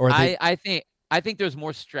 Or I think there's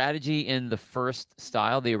more strategy in the first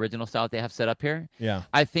style, the original style that they have set up here. Yeah.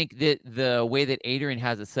 I think that the way that Adrian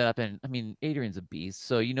has it set up, and I mean, Adrian's a beast,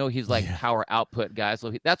 so he's like power output guy,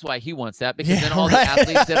 so that's why he wants that, because then all the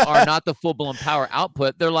athletes that are not the full blown power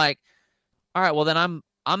output, they're like, all right, well then I'm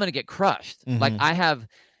gonna get crushed. Like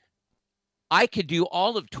I could do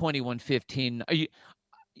all of 21:15.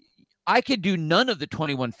 I could do none of the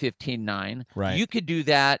 21:15.9. Right. You could do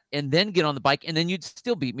that and then get on the bike, and then you'd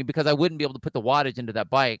still beat me because I wouldn't be able to put the wattage into that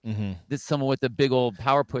bike. This someone with the big old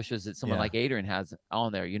power pushes that someone like Adrian has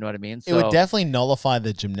on there. You know what I mean? So, it would definitely nullify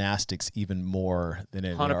the gymnastics even more than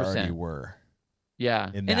it 100%. already were. Yeah.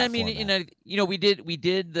 And I mean, we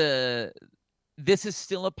did this is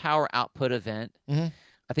still a power output event.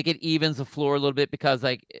 I think it evens the floor a little bit because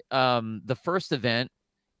like the first event,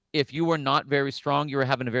 if you were not very strong, you were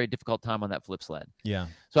having a very difficult time on that flip sled. Yeah.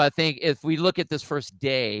 So I think if we look at this first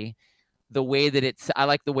day, the way that I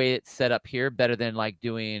like the way it's set up here better than like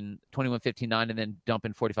doing 21:59 and then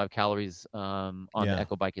dumping 45 calories on the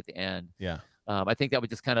Echo bike at the end. Yeah. I think that would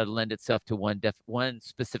just kind of lend itself to one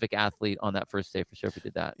specific athlete on that first day for sure if we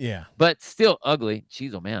did that. Yeah. But still ugly.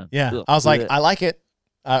 Jeez, oh man. Yeah. Ugh. I was like, I like it.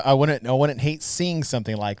 I wouldn't hate seeing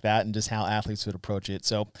something like that and just how athletes would approach it.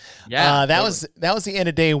 So yeah, that was the end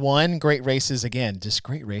of day one. Great races again, just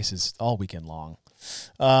great races all weekend long.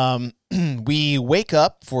 We wake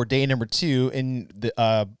up for day number 2 and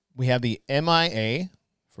we have the MIA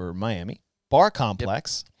for Miami bar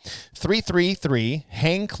complex. 3-3-3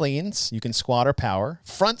 hang cleans. You can squat or power,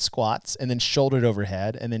 front squats, and then shouldered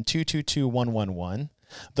overhead, and then 2-2-2-1-1-1.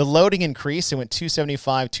 The loading increased. It went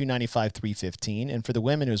 275, 295, 315. And for the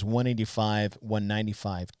women, it was 185,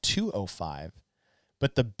 195, 205.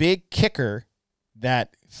 But the big kicker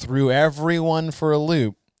that threw everyone for a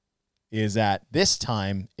loop is that this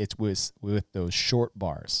time it was with those short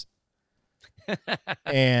bars.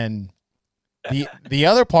 And the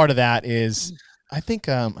other part of that is I think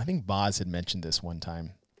Boz had mentioned this one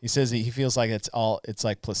time. He says that he feels like it's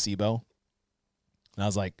like placebo. And I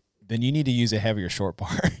was like, then you need to use a heavier short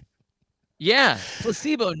bar. Yeah,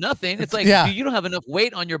 placebo, nothing. It's like you don't have enough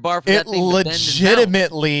weight on your bar for it that thing to bend and bounce.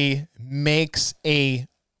 legitimately makes a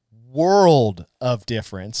world of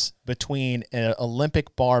difference between an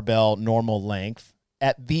Olympic barbell normal length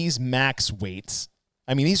at these max weights.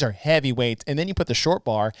 I mean, these are heavy weights. And then you put the short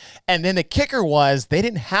bar. And then the kicker was they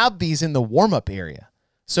didn't have these in the warm-up area.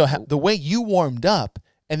 So the way you warmed up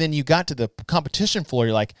and then you got to the competition floor,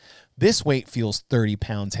 you're like, this weight feels 30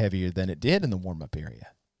 pounds heavier than it did in the warm-up area.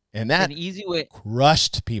 And that an easy way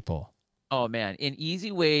crushed people. Oh, man. An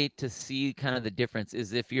easy way to see kind of the difference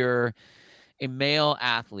is if you're a male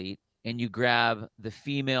athlete and you grab the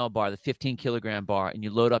female bar, the 15-kilogram bar, and you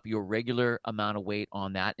load up your regular amount of weight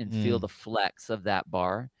on that and feel the flex of that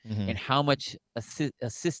bar and how much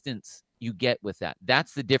assistance you get with that.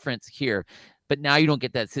 That's the difference here. But now you don't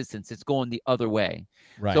get that assistance. It's going the other way.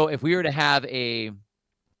 Right. So if we were to have if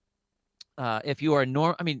you are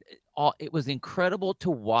it was incredible to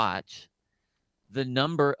watch the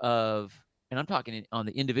number of, and I'm talking on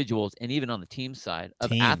the individuals and even on the team side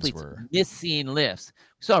of athletes missing lifts.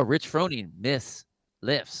 We saw Rich Froning miss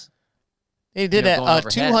lifts. He did a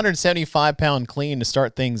 275-pound clean to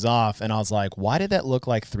start things off, and I was like, why did that look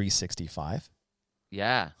like 365?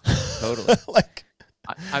 Yeah, totally.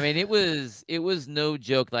 I mean, it was no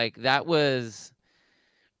joke. Like that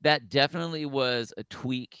definitely was a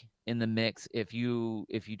tweak in the mix if you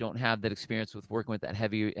don't have that experience with working with that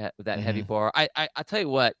heavy bar. I tell you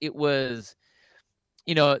what, it was,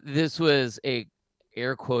 this was a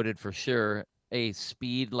air quoted for sure, a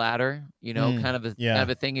speed ladder, kind of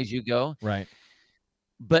a thing as you go. Right.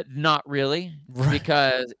 But not really,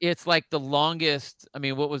 because it's like the longest. I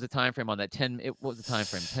mean, what was the time frame on that? What was the time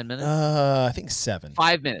frame? 10 minutes? I think 7.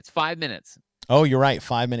 5 minutes. 5 minutes. Oh, you're right.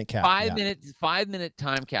 5-minute cap. 5-minute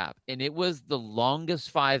time cap. And it was the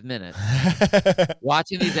longest 5 minutes.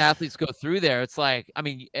 Watching these athletes go through there, it's like, I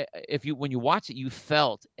mean, when you watch it, you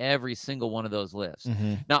felt every single one of those lifts.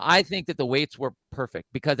 Now, I think that the weights were perfect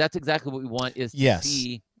because that's exactly what we want is to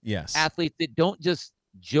see athletes that don't just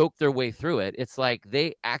joke their way through it. It's like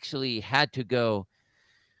they actually had to go,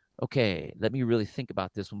 okay, let me really think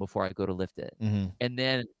about this one before I go to lift it, and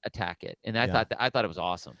then attack it. And I thought it was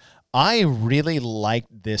awesome. I really liked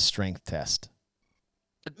this strength test.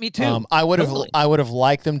 Me too. I would have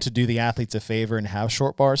liked them to do the athletes a favor and have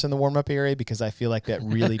short bars in the warm up area because I feel like that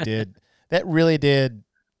really did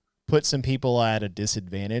put some people at a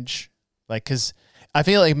disadvantage. Like, because I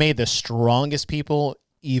feel like it made the strongest people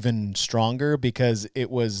even stronger because it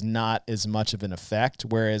was not as much of an effect.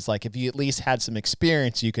 Whereas like if you at least had some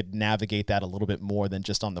experience, you could navigate that a little bit more than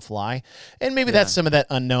just on the fly. And maybe that's some of that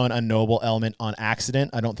unknowable element on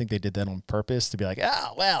accident. I don't think they did that on purpose to be like,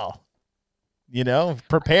 oh, well,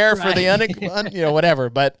 prepare for the,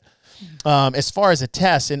 whatever. But as far as a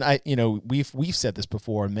test, and we've said this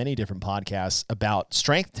before in many different podcasts about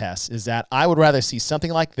strength tests, is that I would rather see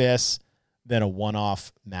something like this than a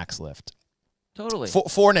one-off max lift. Totally.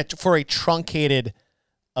 For a truncated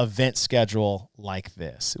event schedule like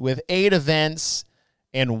this, with 8 events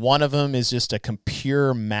and one of them is just a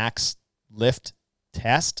pure max lift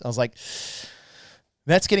test, I was like,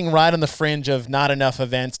 that's getting right on the fringe of not enough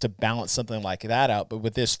events to balance something like that out. But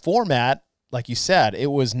with this format, like you said, it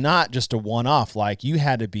was not just a one-off. Like you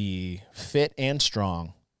had to be fit and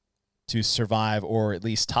strong to survive or at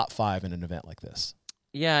least top 5 in an event like this.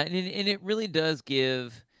 Yeah, and it really does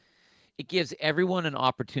gives everyone an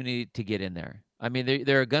opportunity to get in there. I mean,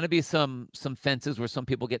 there are going to be some fences where some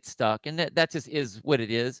people get stuck, and that just is what it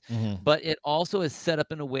is. Mhm. But it also is set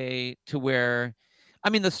up in a way to where, I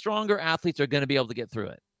mean, the stronger athletes are going to be able to get through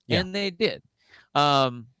it, Yeah. and they did.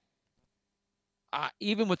 Um,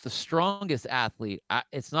 even with the strongest athlete,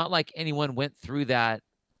 it's not like anyone went through that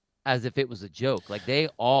as if it was a joke. Like they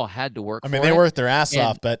all had to work I mean, for they it, worked their ass and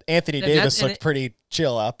off, but Anthony and that's Davis and looked it, pretty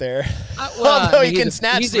chill out there. well, I Although he mean, can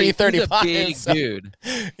snatch he's a 335. big So, dude.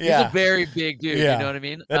 He's a yeah. very big dude. You know Yeah. what I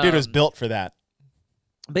mean? That dude was built for that.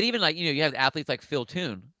 But even like, you have athletes like Phil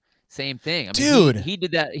Toon, same thing. I mean, Dude. he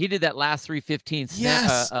did that last 315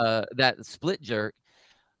 Yes. that split jerk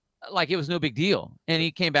like it was no big deal. And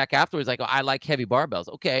he came back afterwards like, "Oh, I like heavy barbells."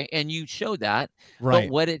 Okay, and you showed that. But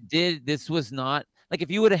Right. what it did, this was not like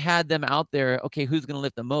if you would have had them out there, okay, who's going to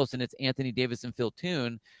lift the most, and it's Anthony Davis and Phil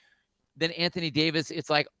Toon, then Anthony Davis, it's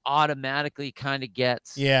like automatically kind of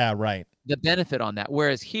gets Yeah, right. the benefit on that.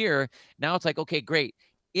 Whereas here, now it's like, okay, great.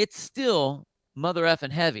 It's still mother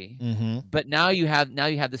effing heavy, Mhm. but now you have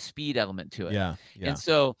the speed element to it. Yeah. Yeah. And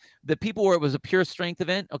so the people where it was a pure strength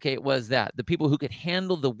event, okay, it was that. The people who could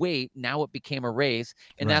handle the weight, now it became a race.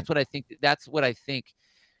 And Right. that's what I think,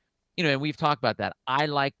 and we've talked about that. I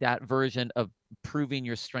like that version of proving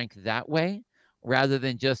your strength that way rather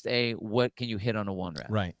than just what can you hit on a one rep.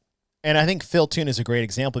 Right. And I think Phil Toon is a great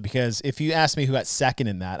example because if you ask me who got second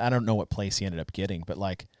in that, I don't know what place he ended up getting, but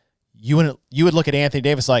like you would look at Anthony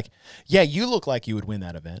Davis like, yeah, you look like you would win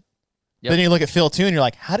that event. Yep. Then you look at Phil Toon, you're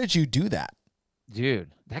like, how did you do that? Dude,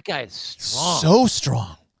 that guy is strong. So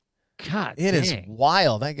strong. God, it dang. is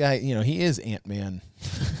wild. That guy, he is Ant-Man.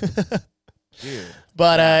 Dude.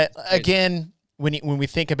 But Yeah, again, when we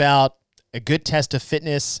think about a good test of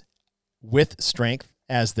fitness with strength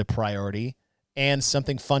as the priority and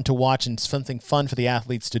something fun to watch and something fun for the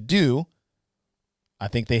athletes to do, I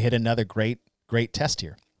think they hit another great test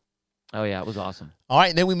here. Oh, yeah, it was awesome. All right,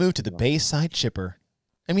 and then we move to the Bayside Chipper.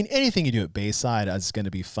 I mean, anything you do at Bayside is going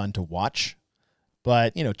to be fun to watch.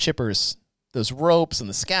 But, chippers, those ropes and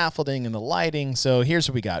the scaffolding and the lighting. So here's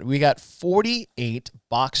what we got. We got 48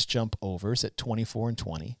 box jump overs at 24 and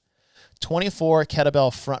 20. 24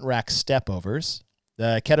 kettlebell front rack step overs.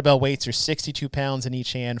 The kettlebell weights are 62 pounds in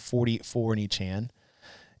each hand, 44 in each hand.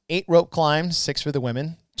 8 rope climbs, 6 for the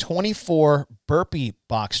women. 24 burpee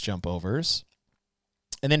box jump overs.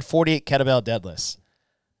 And then 48 kettlebell deadlifts.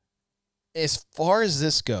 As far as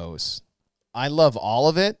this goes, I love all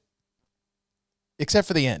of it, except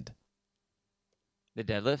for the end. The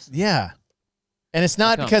deadlifts? Yeah. And it's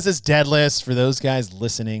not because it's deadlifts for those guys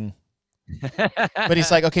listening. But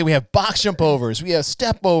he's like, okay, we have box jump overs, we have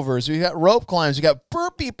step overs, we got rope climbs, we got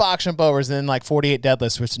burpee box jump overs, and then like 48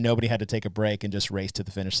 deadlifts, which nobody had to take a break and just race to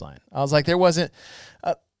the finish line. I was like, there wasn't.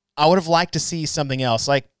 I would have liked to see something else.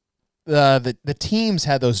 Like the teams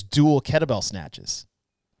had those dual kettlebell snatches.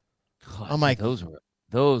 Gosh, I'm like, those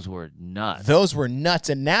were nuts. Those were nuts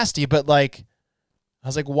and nasty. But like, I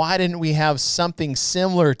was like, why didn't we have something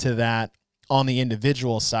similar to that on the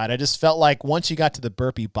individual side? I just felt like once you got to the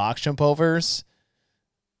burpee box jump overs,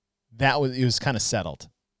 it was kind of settled.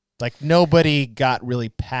 Like nobody got really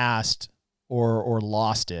past or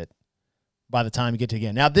lost it by the time you get to the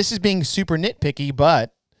end. Now this is being super nitpicky,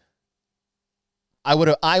 but I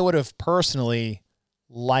would have personally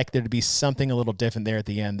liked there to be something a little different there at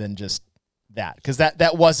the end than just that, because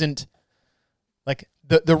that wasn't like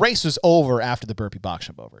the race was over after the burpee box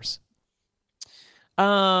jump overs.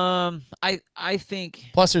 I think.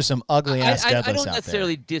 Plus, there's some ugly ass deadlifts out there. I don't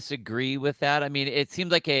necessarily disagree with that. I mean, it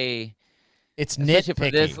seems like it's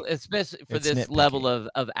nitpicky, especially for this level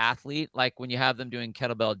of athlete. Like when you have them doing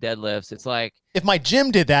kettlebell deadlifts, it's like if my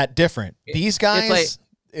gym did that different. These guys,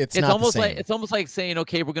 it's not almost the same. it's almost like saying,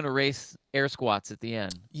 okay, we're gonna race air squats at the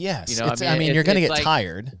end. Yes, I mean you're gonna get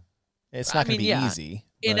tired. It's not gonna be easy.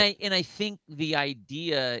 And I think the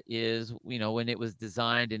idea is, when it was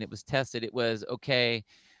designed and it was tested, it was okay.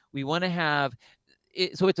 We want to have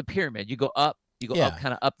it, so it's a pyramid. You go up,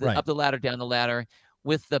 kind of up the ladder, down the ladder,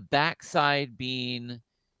 with the backside being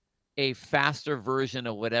a faster version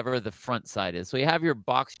of whatever the front side is. So you have your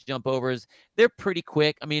box jump overs. They're pretty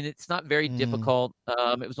quick. I mean, it's not very difficult.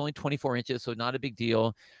 It was only 24 inches, so not a big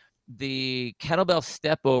deal. The kettlebell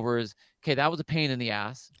step overs, okay, that was a pain in the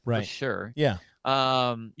ass, for sure. Yeah.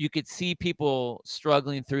 You could see people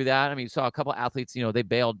struggling through that. I mean, you saw a couple athletes, they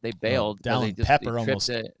bailed. Well, Dallin Pepper almost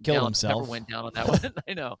killed himself. Pepper went down on that one.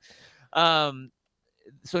 I know.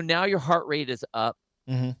 So now your heart rate is up.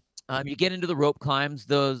 Mm-hmm. You get into the rope climbs.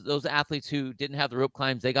 Those athletes who didn't have the rope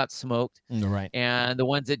climbs, they got smoked. Right. And the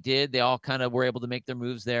ones that did, they all kind of were able to make their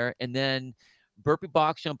moves there. And then burpee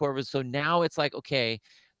box jump overs. So now it's like, okay,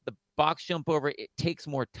 the box jump over, it takes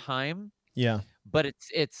more time. Yeah. but it's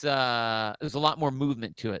there's a lot more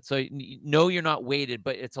movement to it. So no, you're not weighted,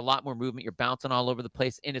 but it's a lot more movement. You're bouncing all over the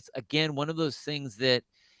place, and it's again one of those things that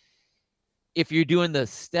if you're doing the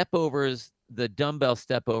step overs, the dumbbell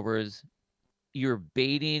step overs, you're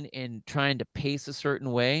baiting and trying to pace a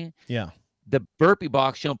certain way. Yeah. The burpee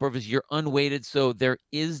box jump overs, you're unweighted, so there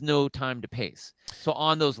is no time to pace. So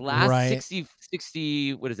on those last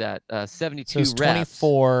 60, what is that? 72 so it's reps.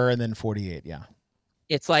 24 and then 48. Yeah.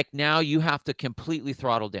 It's like now you have to completely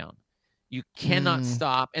throttle down. You cannot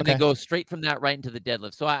stop and then go straight from that right into the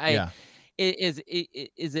deadlift. So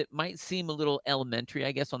it might seem a little elementary,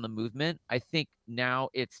 I guess, on the movement. I think now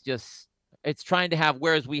it's trying to have,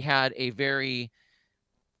 whereas we had a very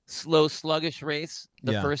slow, sluggish race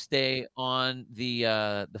the first day on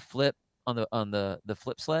the flip on the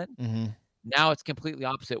flip sled. Mm-hmm. Now it's completely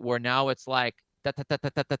opposite, where now it's like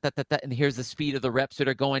and here's the speed of the reps that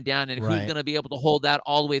are going down, and who's going to be able to hold that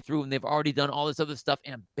all the way through, and they've already done all this other stuff,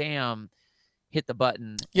 and bam, hit the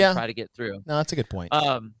button and try to get through. No, that's a good point.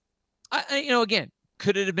 Again,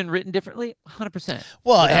 could it have been written differently? 100%.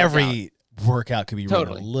 Well, every workout could be written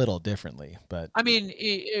a little differently, but I mean,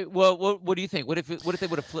 what do you think? What if they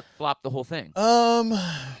would have flip-flopped the whole thing?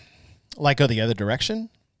 Like go the other direction?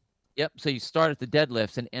 Yep. So you start at the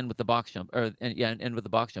deadlifts and end with the box jump, and end with the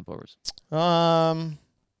box jump overs. Would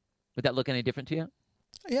that look any different to you?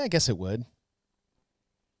 Yeah, I guess it would.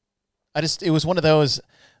 It was one of those,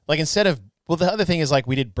 like, instead of, well, the other thing is, like,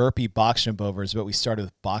 we did burpee box jump overs, but we started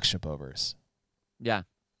with box jump overs. Yeah.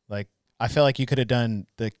 Like, I feel like you could have done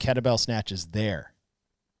the kettlebell snatches there.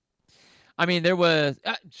 I mean, there was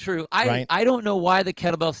true. I don't know why the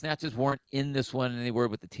kettlebell snatches weren't in this one and they were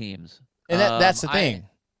with the teams. And that's the thing.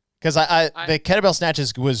 Because the kettlebell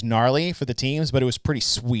snatches was gnarly for the teams, but it was pretty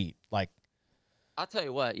sweet. Like, I'll tell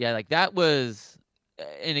you what, like that was,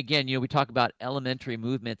 and again, we talk about elementary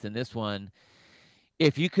movements in this one.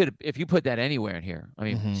 If you put that anywhere in here, I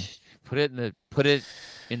mean, put it in the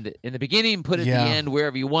beginning, put it at the end,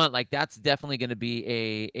 wherever you want. Like that's definitely going to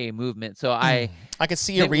be a movement. So I could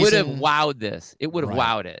see a reason. Would have wowed this. It would have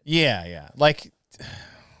wowed it. Yeah. Like,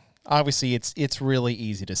 obviously, it's really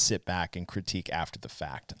easy to sit back and critique after the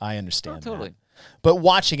fact. I understand that. But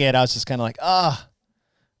watching it, I was just kind of like, I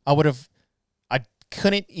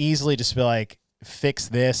couldn't easily just be like, fix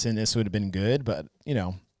this and this would have been good. But,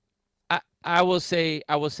 I will say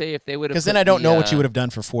if they would have, because then I don't know what you would have done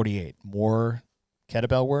for 48. More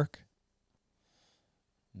kettlebell work?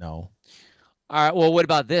 No. All right. Well, what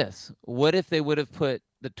about this? What if they would have put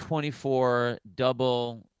the 24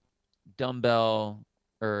 double dumbbell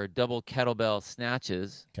or double kettlebell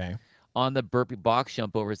snatches on the burpee box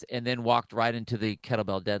jump overs and then walked right into the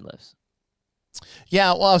kettlebell deadlifts?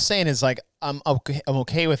 Yeah, what I was saying is, like, I'm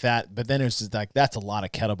okay with that, but then it's just like, that's a lot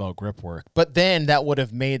of kettlebell grip work. But then that would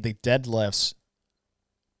have made the deadlifts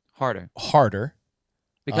harder.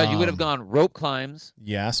 Because you would have gone rope climbs.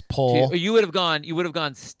 Yes, pull. You would have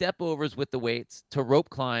gone step overs with the weights to rope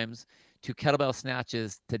climbs to kettlebell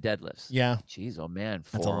snatches to deadlifts. Yeah. Jeez, oh man,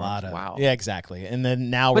 that's a lot of. Wow. Yeah, exactly. And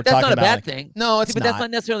then now we're talking about. But that's not a bad thing. No, it's not. But that's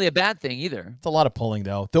not necessarily a bad thing either. It's a lot of pulling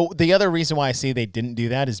though. The other reason why I say they didn't do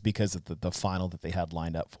that is because of the final that they had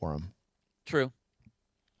lined up for them. True.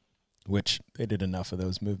 Which they did enough of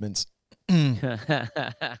those movements.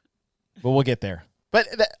 But we'll get there. But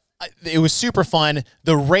it was super fun.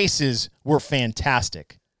 The races were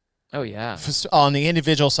fantastic. Oh yeah. On the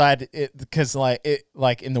individual side, because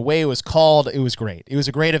like in the way it was called, it was great. It was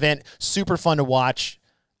a great event, super fun to watch.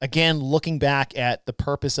 Again, looking back at the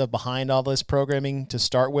purpose of behind all this programming to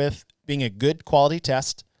start with, being a good quality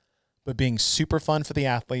test, but being super fun for the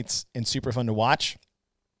athletes and super fun to watch.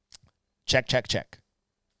 Check.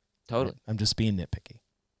 Totally. I'm just being nitpicky.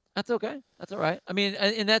 That's okay. That's all right. I mean,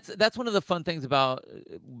 and that's one of the fun things about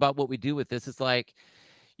what we do with this. It's like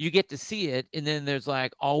you get to see it, and then there's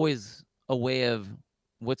like always a way of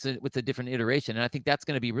what's a different iteration. And I think that's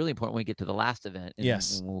going to be really important when we get to the last event. And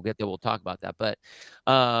yes. When we'll get there, we'll talk about that. But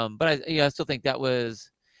I still think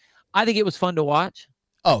I think it was fun to watch.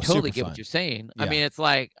 Oh, I totally super get fun. what you're saying. Yeah. I mean, it's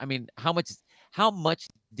like, how much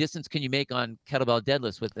distance can you make on kettlebell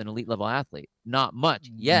deadlifts with an elite level athlete? Not much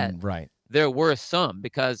yet. Right. There were some,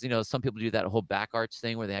 because some people do that whole back arch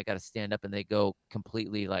thing where they got to stand up and they go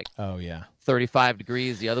completely like 35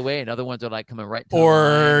 degrees the other way, and other ones are like coming right to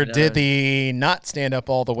or the did they not stand up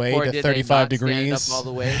all the way to 35 degrees? Stand up all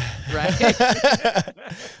the way, right?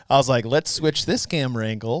 I was like, let's switch this camera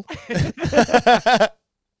angle.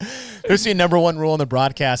 There's the number one rule in the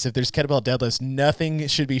broadcast: if there's kettlebell deadlifts, nothing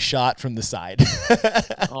should be shot from the side.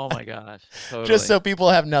 Oh my gosh! Totally. Just so people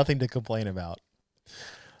have nothing to complain about.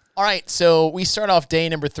 All right, so we start off day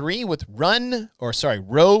number 3 with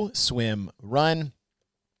row, swim, run.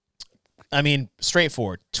 I mean,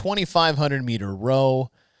 straightforward. 2,500 meter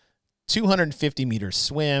row, 250 meter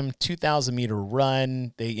swim, 2,000 meter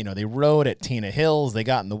run. They rowed at Tina Hills. They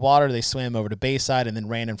got in the water. They swam over to Bayside and then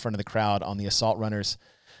ran in front of the crowd on the assault runners.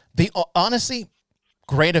 Honestly,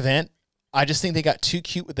 great event. I just think they got too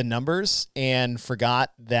cute with the numbers and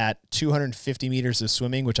forgot that 250 meters of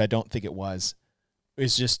swimming, which I don't think it was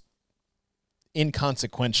just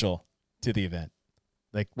inconsequential to the event.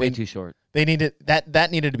 Like way too short. They needed that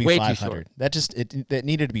needed to be way 500. That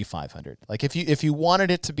needed to be 500. Like if you wanted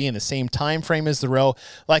it to be in the same time frame as the row,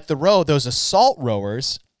 like the row, those assault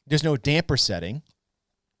rowers, there's no damper setting.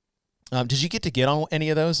 Did you get on any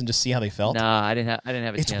of those and just see how they felt? No, I didn't have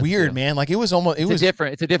a chance. It's weird, man. Like it's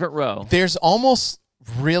different. It's a different row. There's almost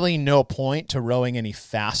really no point to rowing any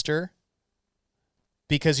faster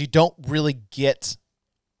because you don't get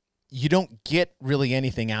really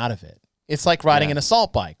anything out of it. It's like riding an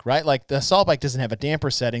assault bike, right? Like the assault bike doesn't have a damper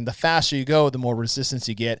setting. The faster you go, the more resistance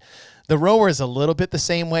you get. The rower is a little bit the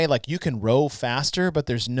same way. Like you can row faster, but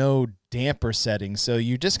there's no damper setting. So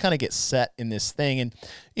you just kind of get set in this thing. And,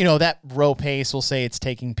 that row pace, we'll say it's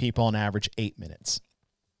taking people on average 8 minutes,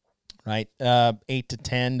 right? 8 to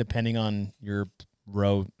 10, depending on your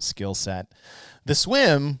row skill set. The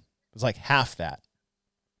swim was like half that,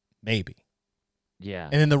 maybe. Yeah.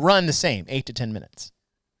 And then the run, the same, 8 to 10 minutes.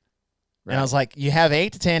 Right. And I was like, you have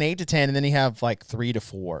 8 to 10, and then you have like 3 to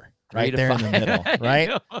 4 right there 5. In the middle,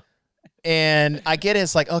 right? And I get it.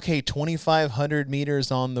 It's like, okay, 2,500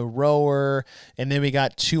 meters on the rower, and then we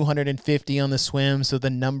got 250 on the swim, so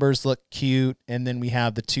the numbers look cute. And then we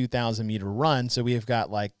have the 2,000 meter run, so we have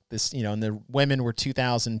got like this, and the women were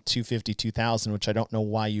 2,000, 250, 2,000, which I don't know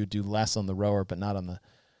why you would do less on the rower, but not on the.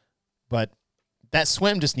 But that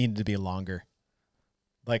swim just needed to be longer.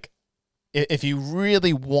 Like, if you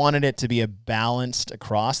really wanted it to be a balanced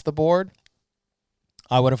across the board,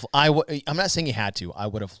 I'm not saying you had to. I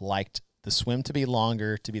would have liked the swim to be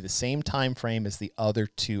longer, to be the same time frame as the other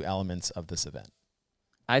 2 elements of this event.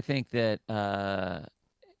 I think that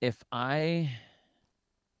if I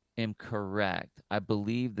am correct, I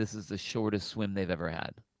believe this is the shortest swim they've ever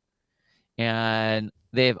had. And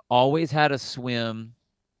they've always had a swim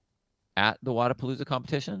at the Wodapalooza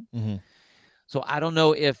competition. Mm-hmm. So I don't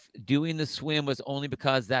know if doing the swim was only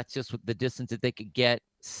because that's just the distance that they could get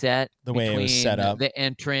set the way it was set up, the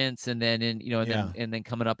entrance, and then and then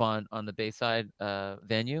coming up on the Bayside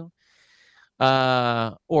venue,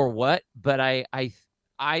 or what. But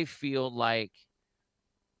I feel like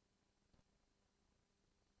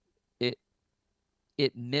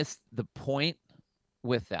it missed the point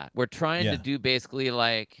with that. We're trying to do basically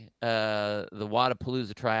like the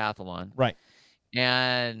Wodapalooza triathlon, right?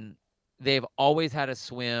 And they've always had a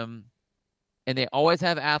swim, and they always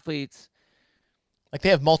have athletes. Like they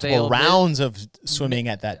have multiple rounds of swimming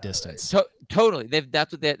at that distance. Totally.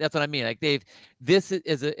 That's what I mean. Like this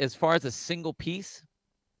is as far as a single piece.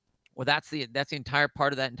 Well, that's the entire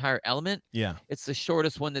part of that entire element. Yeah. It's the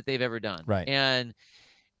shortest one that they've ever done. Right. And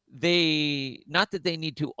not that they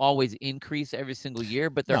need to always increase every single year,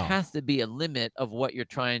 but there has to be a limit of what you're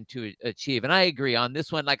trying to achieve. And I agree on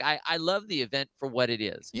this one. Like I love the event for what it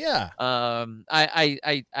is. Yeah.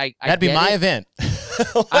 That'd be my event.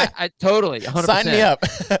 I totally 100%. Sign me up.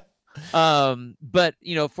 But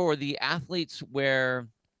for the athletes where,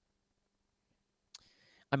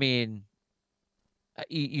 I mean,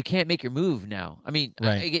 you can't make your move now. I mean,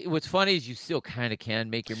 right. What's funny is you still kind of can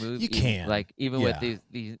make your move. You can, with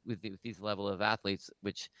these level of athletes,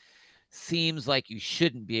 which seems like you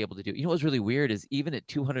shouldn't be able to do. What's really weird is even at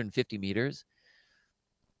 250 meters,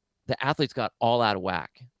 the athletes got all out of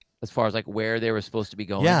whack as far as like where they were supposed to be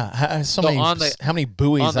going. Yeah, how many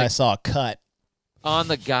buoys I saw cut on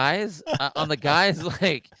the guys.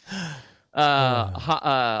 Like.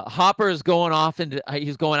 Hopper's going off into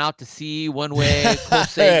he's going out to sea one way. Cole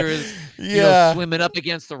Sager's swimming up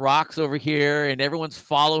against the rocks over here, and everyone's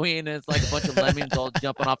following, and it's like a bunch of lemmings all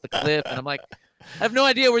jumping off the cliff. And I'm like, I have no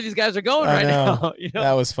idea where these guys are going right now.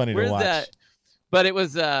 That was funny to watch. That? But it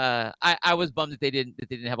was I was bummed that they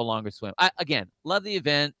didn't have a longer swim. I again love the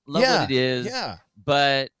event, love what it is. Yeah.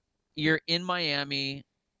 But you're in Miami.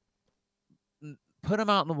 Put them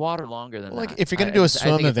out in the water longer than that. Like if you're gonna do a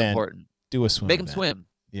swim event. Important. Do a swim. Make them swim.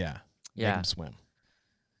 Yeah. Yeah. Make them swim.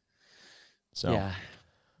 So,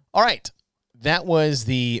 all right. That was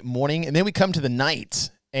the morning. And then we come to the night.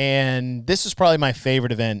 And this is probably my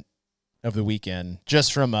favorite event of the weekend,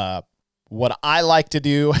 just from what I like to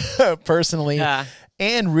do personally. Yeah.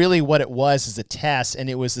 And really what it was is a test. And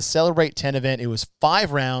it was the Celebrate 10 event. It was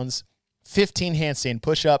 5 rounds, 15 handstand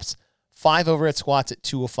push-ups, 5 overhead squats at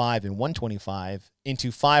 205 and 125,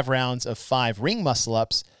 into 5 rounds of 5 ring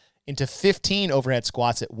muscle-ups, into 15 overhead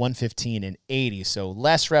squats at 115 and 80. So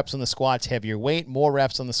less reps on the squats, heavier weight, more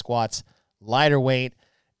reps on the squats, lighter weight.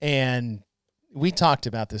 And we talked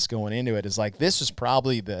about this going into it. Is like, this is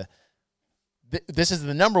probably this is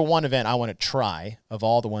the number one event I want to try of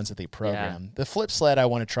all the ones that they program. Yeah. The flip sled, I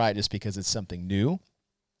want to try it just because it's something new.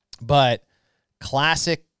 But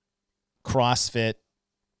classic CrossFit,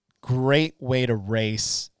 great way to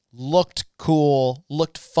race, looked cool,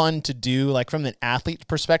 looked fun to do. Like from an athlete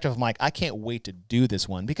perspective, I'm like, I can't wait to do this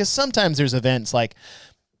one, because sometimes there's events like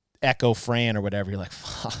Echo Fran or whatever. You're like,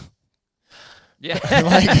 fuck. Yeah.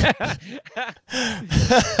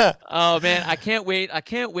 Oh man, I can't wait. I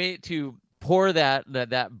can't wait to pour that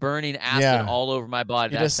burning acid all over my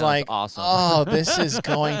body. You're that just sounds like, awesome. Oh, this is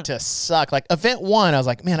going to suck. Like event 1, I was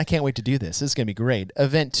like, man, I can't wait to do this. This is going to be great.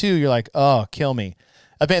 Event 2, you're like, oh, kill me.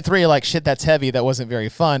 Event 3, you're like, shit, that's heavy. That wasn't very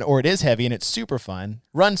fun. Or it is heavy and it's super fun.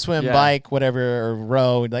 Run, swim, bike, whatever, or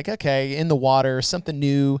row. Like, okay, in the water, something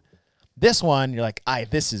new. This one, you're like,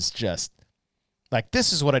 this is just, like,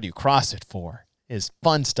 this is what I do CrossFit for, is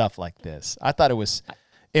fun stuff like this. I thought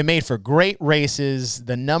it made for great races.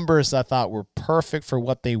 The numbers I thought were perfect for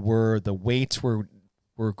what they were. The weights were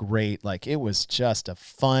great. Like, it was just a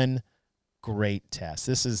fun, great test.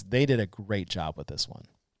 They did a great job with this one.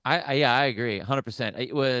 I agree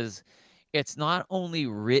 100%. It's not only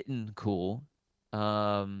written cool,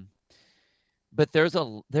 but there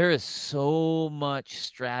is so much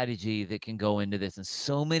strategy that can go into this and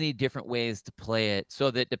so many different ways to play it, so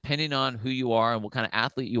that depending on who you are and what kind of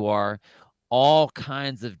athlete you are, all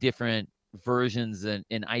kinds of different versions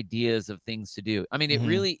and ideas of things to do. I mean, it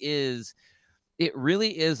really is a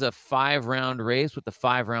 5-round race with a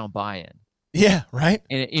 5-round buy-in. Yeah, right.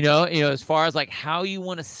 And you know, as far as like how you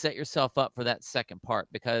want to set yourself up for that second part,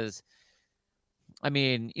 because I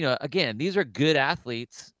mean, again, these are good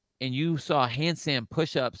athletes, and you saw handstand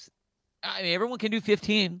push-ups. I mean, everyone can do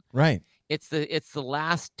 15. Right. It's the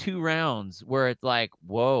last 2 rounds where it's like,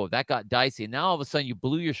 whoa, that got dicey. And now all of a sudden you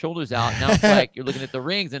blew your shoulders out. Now it's like you're looking at the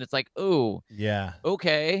rings and it's like, oh, yeah,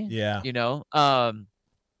 okay, yeah,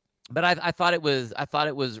 but I thought it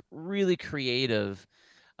was really creative,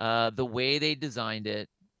 the way they designed it,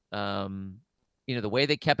 the way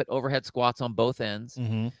they kept it overhead squats on both ends.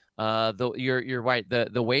 You're right.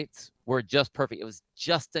 The weights were just perfect. It was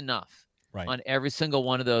just enough on every single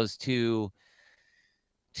one of those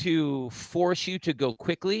to force you to go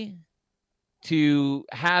quickly, to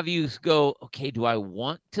have you go, okay, do I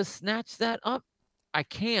want to snatch that up? I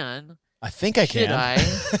can. I think I can. Should I?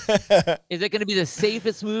 Is it going to be the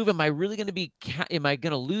safest move? Am I really going to am I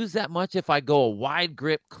going to lose that much if I go a wide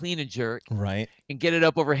grip, clean and jerk, right, and get it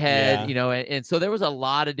up overhead? And so there was a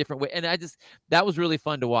lot of different ways, and that was really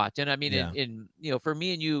fun to watch. And I mean, in for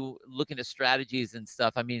me and you looking at strategies and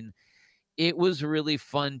stuff, I mean, it was really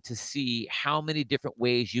fun to see how many different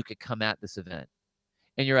ways you could come at this event.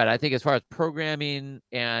 And you're right. I think as far as programming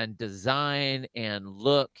and design and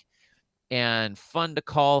look, and fun to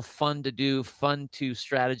call, fun to do, fun to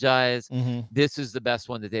strategize, this is the best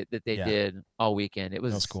one that they did all weekend. That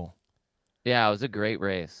was cool. Yeah, it was a great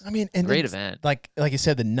race. I mean, and great event. Like you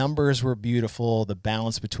said, the numbers were beautiful. The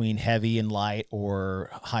balance between heavy and light, or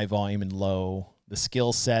high volume and low. The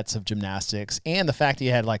skill sets of gymnastics, and the fact that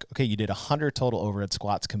you had you did 100 total overhead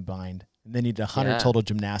squats combined, and then you did 100 total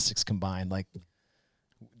gymnastics combined. Like,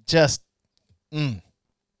 just,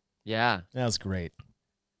 yeah, that was great.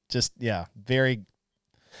 Just,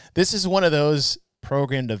 this is one of those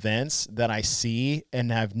programmed events that I see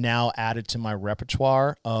and have now added to my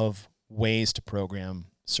repertoire of ways to program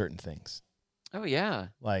certain things. Oh yeah.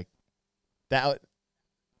 Like that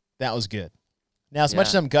was good. Now, as much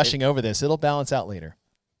as I'm gushing over this, it'll balance out later.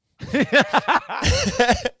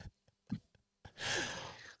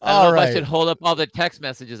 I don't know if I should hold up all the text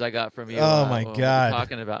messages I got from you. Oh, my God.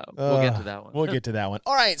 Talking about. We'll get to that one. We'll get to that one.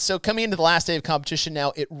 All right, so coming into the last day of competition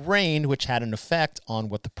now, it rained, which had an effect on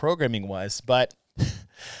what the programming was. But,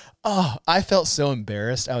 I felt so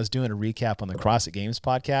embarrassed. I was doing a recap on the CrossFit Games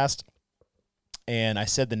podcast, and I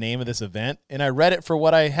said the name of this event, and I read it for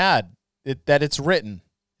what I had, that it's written.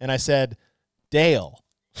 And I said, Dale.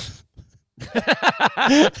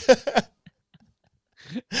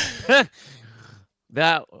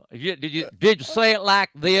 Did you say it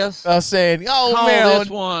like this? I was saying, this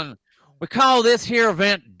one. We call this here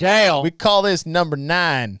event Dale. We call this number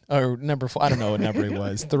 9 or number 4. I don't know what number it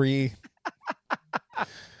was. 3.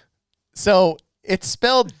 So it's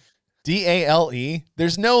spelled D-A-L-E.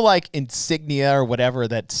 There's no insignia or whatever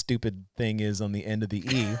that stupid thing is on the end of the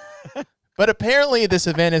E. But apparently this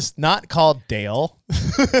event is not called Dale.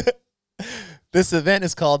 This event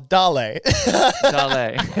is called Dale.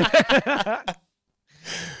 Dale.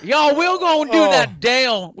 Y'all, we're going to do that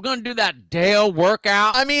Dale. We're going to do that Dale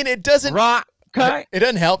workout. I mean, it doesn't... Rock. Okay. It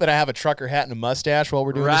doesn't help that I have a trucker hat and a mustache while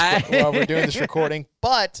we're doing this recording.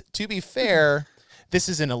 But to be fair, this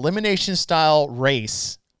is an elimination style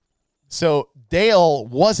race. So Dale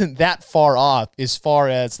wasn't that far off as far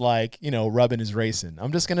as like, rubbing his racing.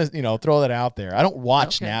 I'm just going to, throw that out there. I don't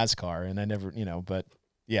watch NASCAR and I never, but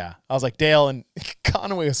yeah, I was like Dale, and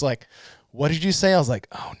Conway was like, what did you say? I was like,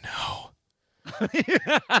 oh no.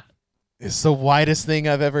 It's the whitest thing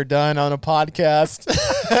I've ever done on a podcast.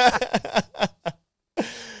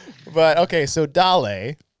 But okay, so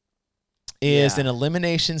Dale is an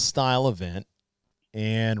elimination style event,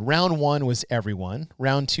 and round 1 was everyone.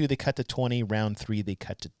 Round 2 they cut to 20. Round 3 they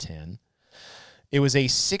cut to 10. It was a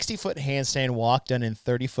 60-foot handstand walk done in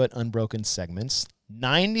 30-foot unbroken segments.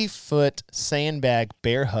 90-foot sandbag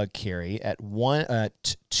bear hug carry at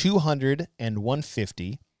 200 and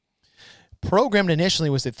 150. Programmed initially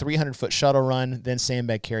was a 300-foot shuttle run, then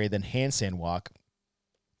sandbag carry, then handstand walk.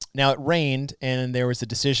 Now, it rained, and there was a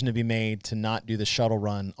decision to be made to not do the shuttle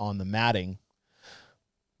run on the matting,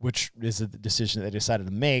 which is a decision that they decided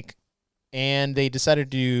to make. And they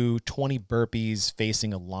decided to do 20 burpees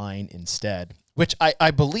facing a line instead, which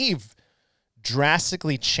I believe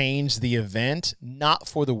drastically changed the event, not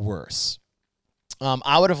for the worse.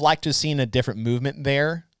 I would have liked to have seen a different movement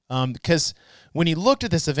there, because when you looked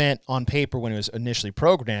at this event on paper when it was initially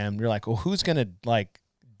programmed, you're like, well, who's going to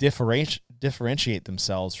differentiate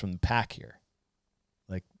themselves from the pack here?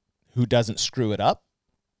 Like, who doesn't screw it up?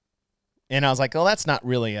 And I was like, oh, that's not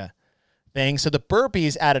really a thing. So the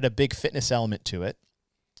burpees added a big fitness element to it.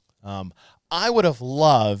 I would have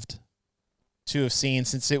loved to have seen,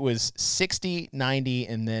 since it was 60, 90,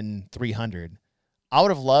 and then 300, I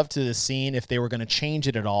would have loved to have seen if they were going to change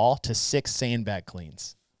it at all to 6 sandbag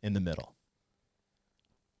cleans in the middle.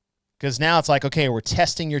 Because now it's like, okay, we're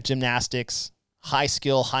testing your gymnastics, high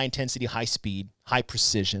skill, high intensity, high speed, high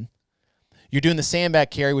precision. You're doing the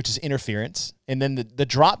sandbag carry, which is interference. And then the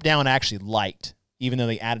drop down I actually liked, even though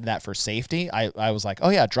they added that for safety. I was like, oh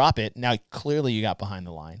yeah, drop it. Now clearly you got behind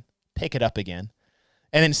the line. Pick it up again.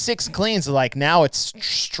 And then 6 cleans are like, now it's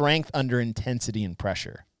strength under intensity and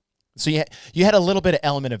pressure. So you had a little bit of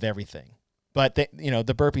element of everything. But the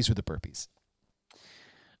burpees were the burpees.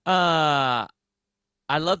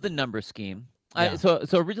 I love the number scheme. Yeah. So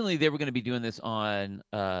originally they were going to be doing this on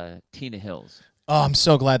Tina Hills. Oh, I'm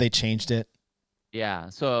so glad they changed it. Yeah,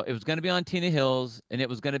 so it was going to be on Tina Hills, and it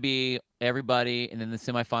was going to be everybody, and then the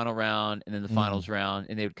semifinal round, and then the finals round,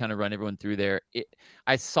 and they would kind of run everyone through there.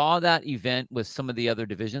 I saw that event with some of the other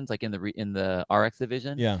divisions, like in the RX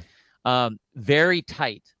division. Yeah. Very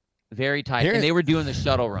tight, and they were doing the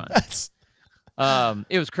shuttle run.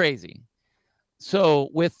 It was crazy. So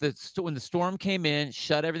when the storm came in,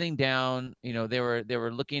 shut everything down. They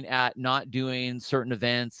were looking at not doing certain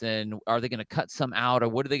events, and are they going to cut some out, or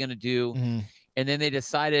what are they going to do? Mm-hmm. And then they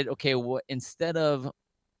decided, okay, well, instead of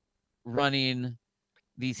running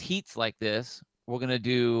these heats like this, we're going to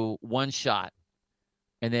do one shot,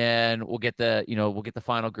 and then we'll get the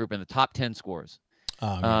final group in the top 10 scores.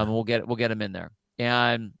 We'll get them in there.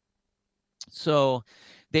 And so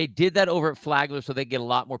they did that over at Flagler, so they get a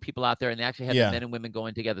lot more people out there, and they actually had the men and women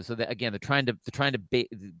going together. So again, they're trying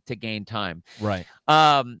to gain time. Right.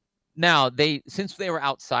 Now since they were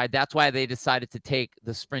outside, that's why they decided to take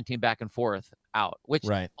the sprinting back and forth out. Which,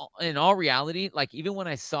 in all reality, like even when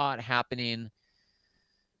I saw it happening,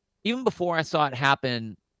 even before I saw it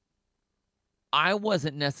happen, I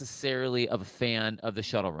wasn't necessarily a fan of the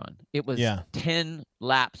shuttle run. It was 10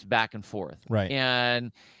 laps back and forth. Right.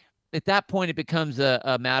 And at that point, it becomes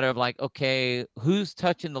a matter of like, okay, who's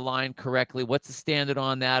touching the line correctly? What's the standard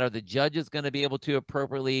on that? Are the judges going to be able to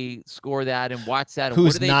appropriately score that and watch that? And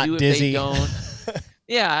who's what do they not do dizzy? if they don't?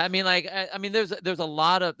 Yeah, I mean, there's a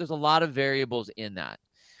lot of variables in that.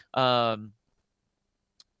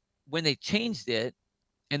 When they changed it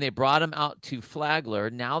and they brought them out to Flagler,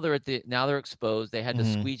 now they're exposed. They had to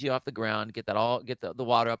squeegee off the ground, get the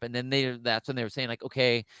water up, and then that's when they were saying like,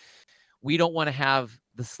 okay, we don't want to have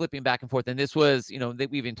the slipping back and forth. And this was,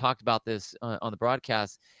 we even talked about this on the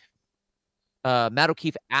broadcast. Matt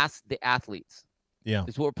O'Keefe asked the athletes, "This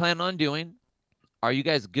is what we're planning on doing. Are you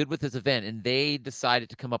guys good with this event?" And they decided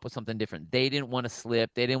to come up with something different. They didn't want to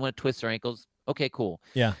slip. They didn't want to twist their ankles. Okay, cool.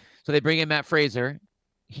 Yeah. So they bring in Matt Fraser.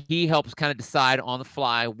 He helps kind of decide on the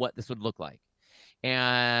fly what this would look like.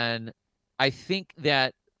 And I think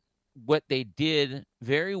that what they did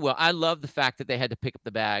very well, I love the fact that they had to pick up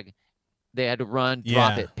the bag They had to run,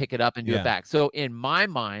 drop Yeah. it, pick it up, and do Yeah. it back. So in my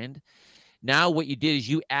mind, now what you did is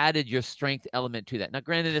you added your strength element to that. Now,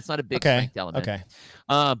 granted, it's not a big Okay. strength element, Okay.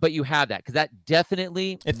 but you have that because that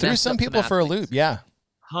definitely It threw messed some up people for a loop. athletes. Yeah.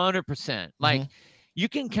 100%. Like Mhm. you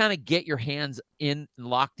can kind of get your hands in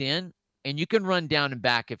locked in, and you can run down and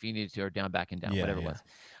back if you need to, or down, back, and down, Yeah, whatever yeah. it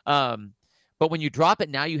was. But when you drop it,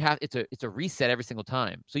 now you have it's a reset every single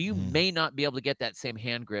time. So you Mhm. may not be able to get that same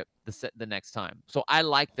hand grip the next time. So I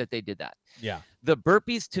like that they did that. Yeah. The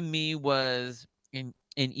burpees to me was an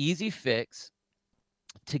easy fix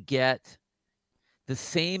to get the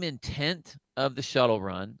same intent of the shuttle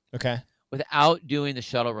run Okay. without doing the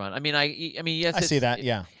shuttle run. I mean, yes, I see that.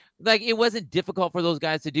 Yeah. like it wasn't difficult for those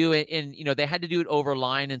guys to do it, and they had to do it over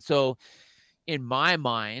line. And so in my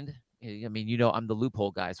mind, I mean, I'm the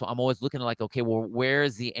loophole guy, so I'm always looking at like, okay, well, where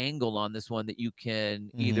is the angle on this one that you can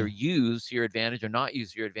either use to your advantage or not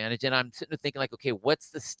use to your advantage? And I'm sitting there thinking like, okay, what's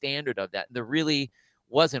the standard of that? And there really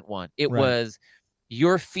wasn't one. It Right. was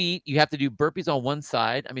your feet. You have to do burpees on one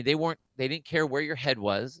side. I mean, they didn't care where your head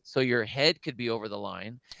was, so your head could be over the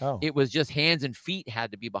line. Oh. It was just hands and feet had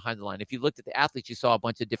to be behind the line. If you looked at the athletes, you saw a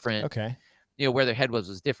bunch of different, Okay. where their head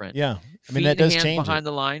was different. Yeah. I Feet mean, that and does hands change behind it.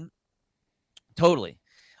 the line. Totally.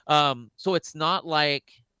 So it's not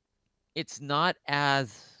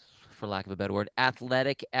as, for lack of a better word,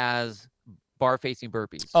 athletic as bar facing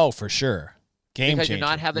burpees. Oh, for sure. Game Because changer. you're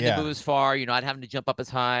not having to move as far, you're not having to jump up as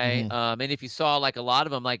high. Mhm. And if you saw like a lot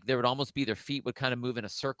of them, like there would almost be their feet would kind of move in a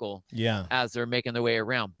circle Yeah. as they're making their way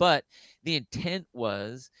around. But the intent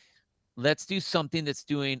was, let's do something that's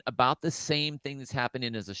doing about the same thing that's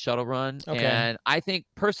happening as a shuttle run. Okay. And I think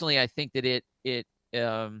that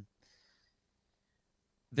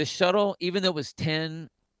the shuttle, even though it was 10,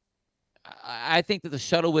 I think that the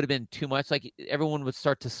shuttle would have been too much. Like everyone would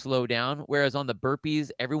start to slow down. Whereas on the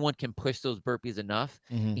burpees, everyone can push those burpees enough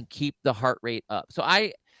Mhm. and keep the heart rate up. So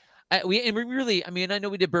we really, I mean, I know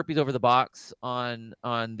we did burpees over the box on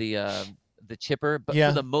the chipper, but Yeah.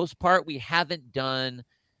 for the most part, we haven't done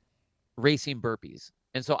racing burpees.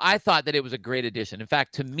 And so I thought that it was a great addition. In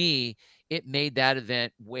fact, to me, it made that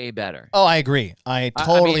event way better. Oh, I agree. I I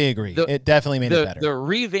totally mean, agree. It definitely made it better. The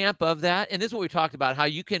revamp of that, and this is what we talked about, how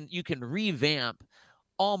you can revamp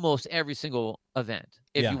almost every single event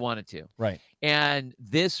if Yeah. you wanted to. Right. And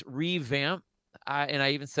this revamp, and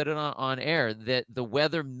I even said it on air, that the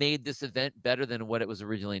weather made this event better than what it was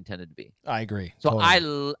originally intended to be. I agree. So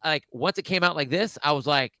Totally. like once it came out like this, I was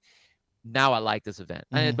like, now I like this event.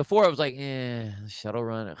 And before I was like, shuttle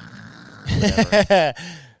run, whatever.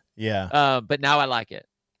 Yeah. But now I like it.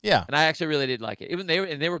 Yeah. And I actually really did like it. Even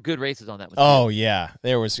they were good races on that one. Oh yeah,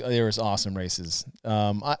 there was awesome races.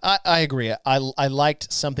 I agree. I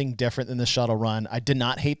liked something different than the shuttle run. I did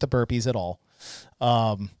not hate the burpees at all.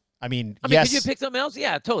 I mean, yes. Could you pick something else?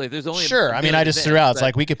 Yeah, totally. There's only sure. I mean, I just threw out. It's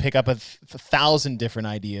like we could pick up a 1,000 different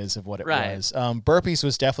ideas of what it was. Burpees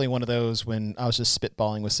was definitely one of those. When I was just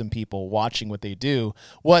spitballing with some people watching what they do,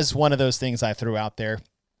 was one of those things I threw out there.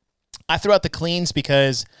 I threw out the cleans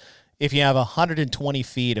because if you have 120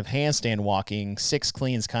 feet of handstand walking, 6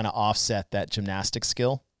 cleans kind of offset that gymnastic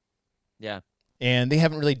skill. Yeah. And they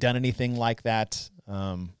haven't really done anything like that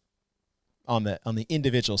on the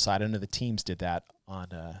individual side. I know the teams did that on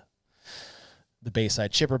the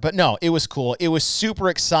Bayside Chipper. But no, it was cool. It was super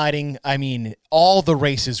exciting. I mean, all the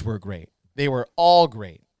races were great. They were all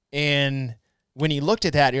great. And when you looked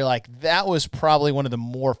at that, you're like, that was probably one of the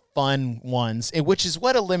more fun ones, which is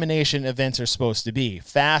what elimination events are supposed to be: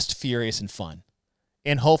 fast, furious, and fun,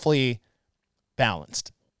 and hopefully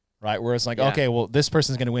balanced, right? Where it's like, okay, well, this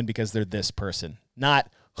person's going to win because they're this person, not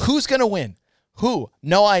who's going to win. Who?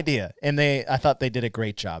 No idea. And I thought they did a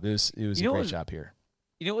great job. It was a great job here.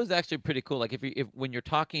 You know, it was actually pretty cool. Like if when you're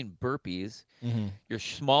talking burpees, your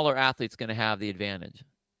smaller athlete's going to have the advantage.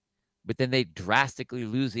 But then they drastically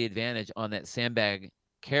lose the advantage on that sandbag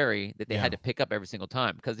carry that they had to pick up every single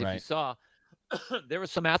time. Because if you saw, there were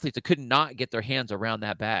some athletes that could not get their hands around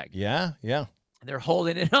that bag. Yeah, yeah. And they're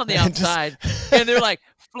holding it on the outside, and they're like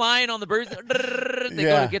flying on the birds. They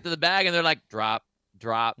go to get to the bag, and they're like drop,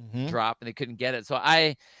 and they couldn't get it. So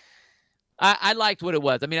I liked what it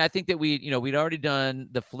was. I mean, I think that we'd already done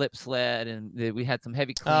the flip sled, and we had some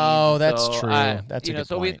heavy cleans. Oh, that's true. That's a good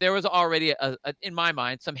point. There was already in my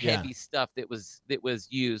mind some heavy stuff that was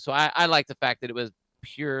used. So I like the fact that it was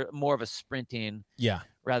more of a sprinting. Yeah.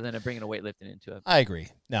 Rather than bringing a weightlifting into it. I agree.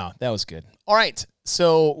 No, that was good. All right.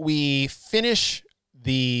 So we finish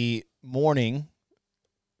the morning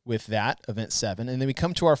with that, event 7, and then we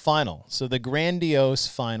come to our final. So the grandiose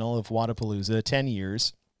final of Wodapalooza, 10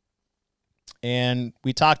 years. And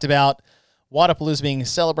we talked about Wodapalooza being a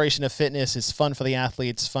celebration of fitness is fun for the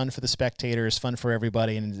athletes, fun for the spectators, fun for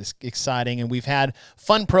everybody, and it's exciting. And we've had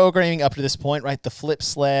fun programming up to this point, right? The flip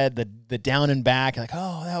sled, the down and back, like,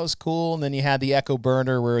 oh, that was cool. And then you had the echo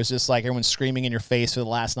burner where it was just like everyone's screaming in your face for the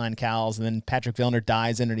last 9 cows, and then Patrick Vellner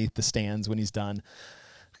dies underneath the stands when he's done.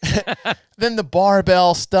 Then the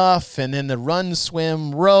barbell stuff, and then the run,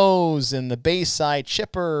 swim, rows, and the Bayside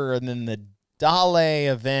chipper, and then the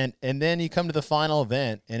Dale event, and then you come to the final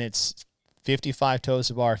event, and it's 55 toes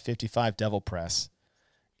to bar, 55 devil press.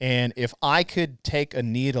 And if I could take a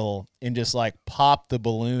needle and just like pop the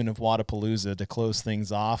balloon of Wodapalooza to close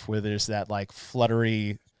things off where there's that like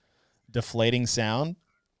fluttery, deflating sound,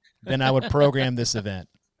 then I would program this event.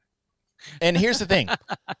 And here's the thing.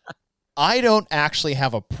 I don't actually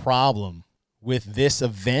have a problem with this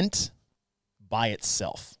event by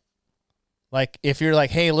itself. Like if you're like,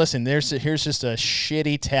 hey, listen, here's just a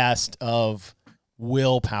shitty test of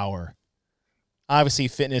willpower. Obviously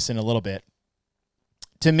fitness in a little bit.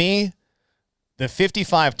 To me, the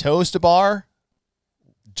 55 toes to bar,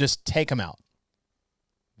 just take them out.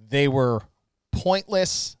 They were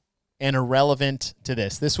pointless and irrelevant to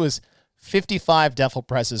this. This was 55 devil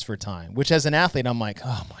presses for time, which as an athlete, I'm like,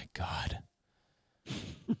 oh my God,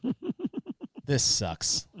 this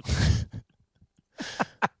sucks.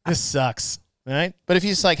 This sucks, right? But if you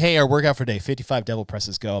just like, hey, our workout for day, 55 devil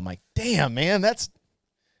presses, go. I'm like, damn, man,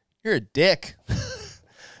 you're a dick.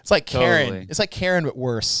 It's like Karen. Totally. It's like Karen, but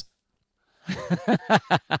worse.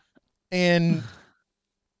 And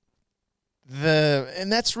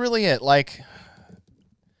that's really it. Like,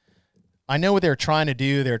 I know what they're trying to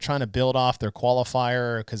do. They're trying to build off their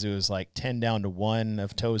qualifier because it was like 10 down to 1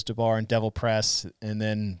 of toes to bar and devil press. And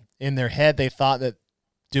then in their head, they thought that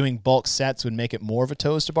doing bulk sets would make it more of a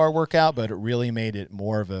toes to bar workout, but it really made it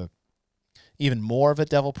even more of a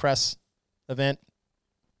devil press event.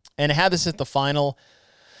 And to have this at the final,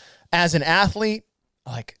 as an athlete,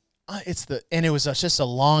 like it was just a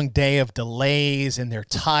long day of delays, and they're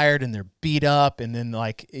tired and they're beat up, and then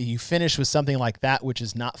like you finish with something like that, which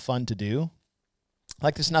is not fun to do.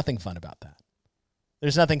 Like there's nothing fun about that.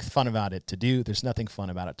 There's nothing fun about it to do. There's nothing fun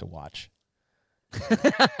about it to watch.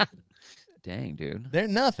 Dang, dude. There's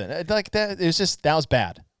nothing like that. It was just that was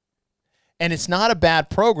bad, and it's not a bad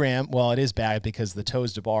program. Well, it is bad because the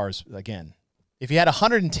toes to bars again. If you had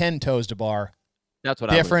 110 toes to bar, that's what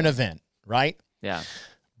different event, right? Yeah.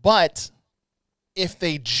 But if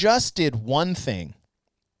they just did one thing,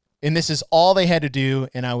 and this is all they had to do,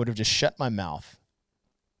 and I would have just shut my mouth,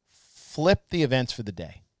 flip the events for the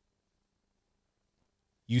day.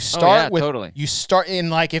 You start totally. You start in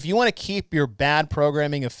like, if you want to keep your bad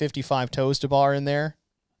programming of 55 toes to bar in there,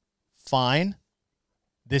 fine.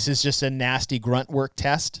 This is just a nasty grunt work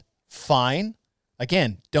test. Fine.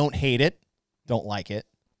 Again, don't hate it. Don't like it.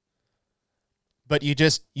 But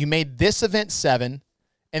you made this event 7,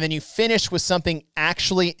 and then you finished with something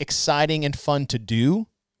actually exciting and fun to do,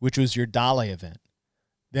 which was your Dale event.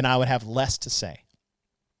 Then I would have less to say.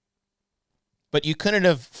 But you couldn't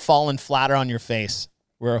have fallen flatter on your face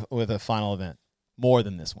with a final event more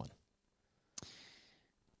than this one.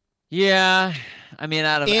 Yeah, I mean,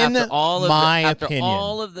 after all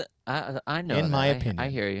of the, I know. In my opinion, I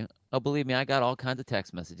hear you. Oh, believe me, I got all kinds of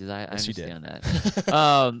text messages. I understand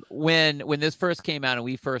that. When this first came out and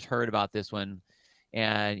we first heard about this one,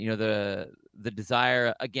 and you know the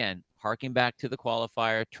desire again, harking back to the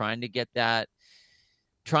qualifier, trying to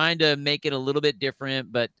make it a little bit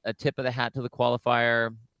different, but a tip of the hat to the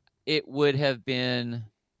qualifier. It would have been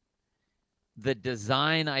the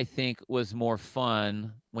design. I think was more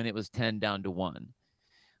fun when it was 10 down to 1.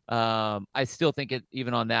 I still think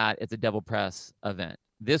even on that, it's a devil press event.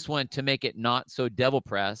 This one, to make it not so devil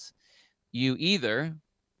press, you either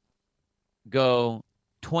go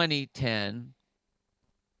 20-10,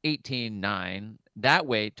 18-9, that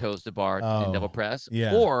way toes to bar and devil press,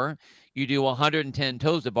 or you do 110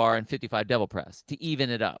 toes to bar and 55 devil press to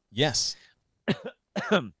even it up. Yes.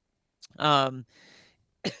 Sorry, I got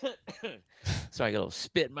a little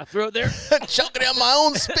spit in my throat there. Choking on my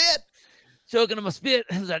own spit. Choking on my spit.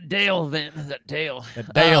 It was that Dale event. That Dale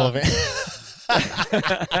event.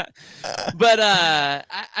 But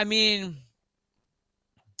I mean,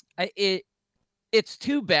 it's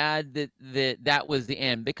too bad that was the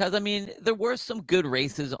end, because I mean there were some good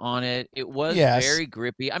races on it. It was very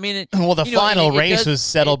grippy. I mean, the final race was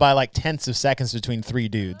settled by like tenths of seconds between 3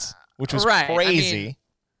 dudes, which was crazy.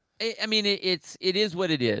 I mean, it is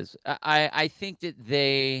what it is. I think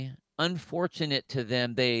that unfortunate to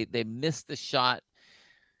them, they missed the shot,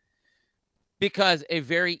 because a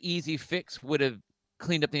very easy fix would have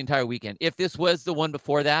cleaned up the entire weekend. If this was the one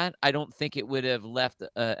before that, I don't think it would have left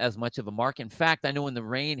as much of a mark. In fact, I know when the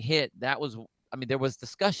rain hit, there was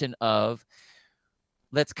discussion of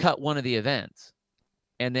let's cut one of the events.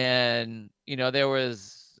 And then,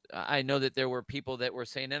 I know that there were people that were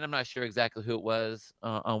saying, and I'm not sure exactly who it was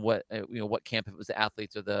on what, what camp, if it was the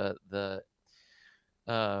athletes or the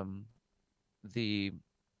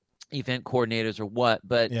event coordinators or what,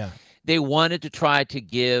 but they wanted to try to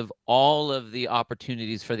give all of the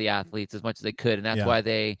opportunities for the athletes as much as they could. And that's why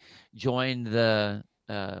they joined the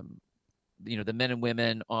men and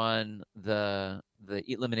women on the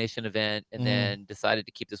elimination event, and then decided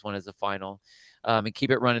to keep this one as a final, and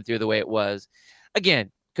keep it running through the way it was.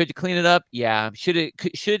 Again, could you clean it up? Yeah.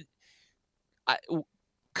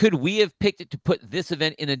 Could we have picked it to put this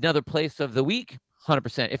event in another place of the week?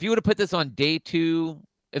 100%. If you would have put this on day 2,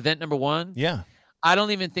 event number 1, I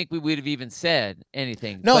don't even think we would have even said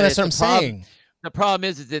anything. No, that's what I'm saying. The problem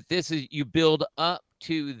is that this is, you build up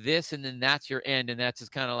to this, and then that's your end, and that's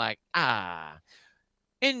just kind of like,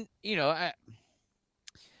 and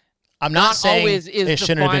I'm not saying it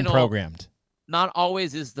shouldn't have been programmed. Not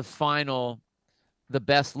always is the final the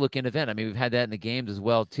best looking event. I mean, we've had that in the games as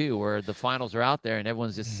well too, where the finals are out there and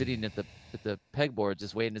everyone's just sitting at the pegboard,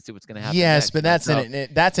 just waiting to see what's going to happen. Yes, next. But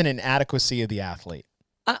that's an inadequacy of the athlete.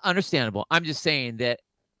 Understandable. I'm just saying that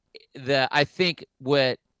I think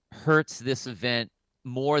what hurts this event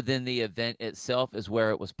more than the event itself is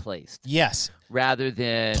where it was placed. Yes. Rather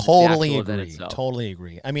than totally the agree. Event itself. Totally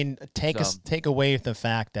agree. I mean, take away the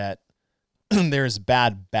fact that there's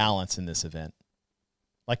bad balance in this event.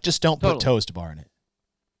 Like, just don't put toes to bar in it.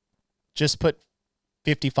 Just put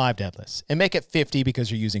 55 deadlifts and make it 50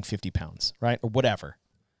 because you're using 50 pounds, right? Or whatever.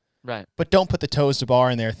 Right. But don't put the toes to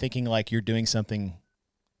bar in there thinking like you're doing something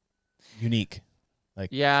unique. Like,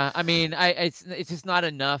 yeah, I mean, it's just not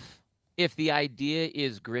enough. If the idea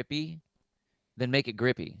is grippy, then make it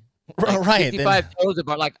grippy. Like right. 55 toes to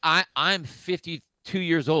bar. Like I'm 52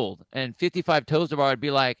 years old, and 55 toes to bar would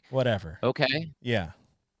be like, whatever. Okay. Yeah.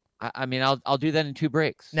 I mean, I'll do that in 2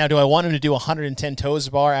 breaks. Now, do I want him to do 110 toes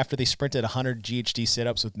to bar after they sprinted 100 GHD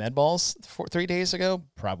sit-ups with med balls 3 days ago?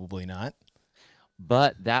 Probably not.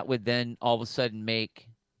 But that would then all of a sudden make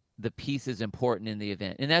the pieces important in the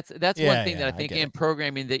event. And that's one thing that I think in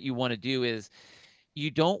programming that you want to do is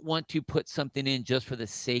you don't want to put something in just for the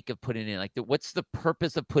sake of putting it in. Like, what's the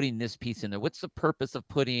purpose of putting this piece in there? What's the purpose of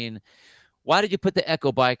why did you put the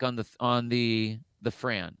Echo bike on the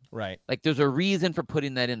Fran? Right. Like, there's a reason for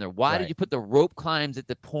putting that in there. Why did you put the rope climbs at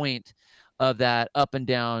the point of that up and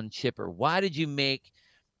down chipper? Why did you make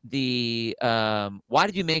the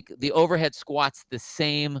overhead squats the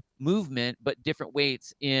same movement but different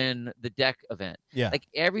weights in the deck event? Yeah. Like,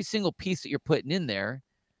 every single piece that you're putting in there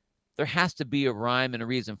has to be a rhyme and a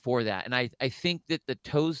reason for that. And I think that the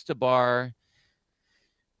toes to bar,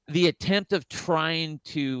 the attempt of trying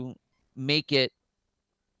to make it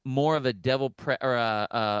more of a devil press,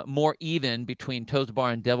 or more even between toes to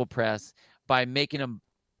bar and devil press by making them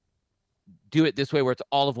do it this way where it's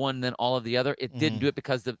all of one and then all of the other. It didn't do it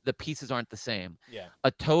because the pieces aren't the same. Yeah.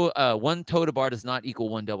 One toe to bar does not equal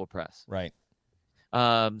one double press. Right.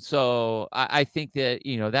 So I think that,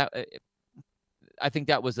 I think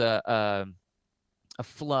that was a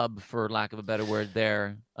flub, for lack of a better word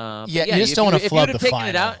there. You just don't want to flub the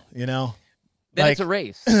final, then it's a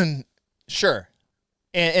race. Sure.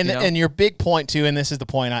 And your big point too, and this is the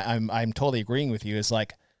point I'm totally agreeing with you, is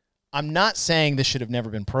like, I'm not saying this should have never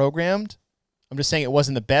been programmed. I'm just saying it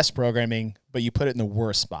wasn't the best programming, but you put it in the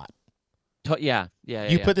worst spot.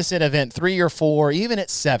 You put this in event 3 or 4, even at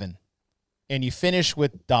 7, and you finish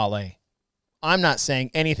with Dale. I'm not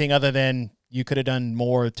saying anything other than you could have done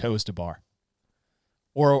more toes to bar.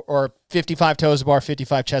 Or 55 toes to bar,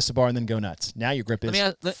 55 chest to bar, and then go nuts. Now your grip is.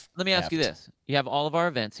 Let me ask you this. You have all of our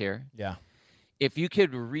events here. Yeah. If you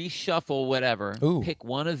could reshuffle whatever, pick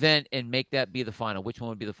one event and make that be the final, which one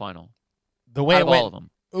would be the final? The way out of all of them.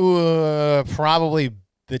 Probably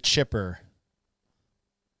the chipper.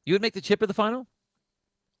 You would make the chipper the final?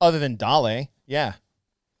 Other than Dale, yeah.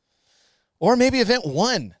 Or maybe event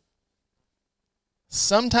 1.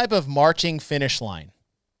 Some type of marching finish line.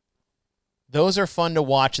 Those are fun to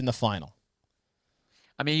watch in the final.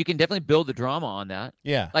 I mean, you can definitely build the drama on that.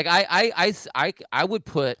 Yeah. Like I would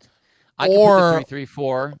put. I could put the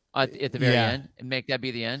 3-3-4 at the very end and make that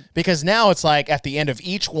be the end. Because now it's like at the end of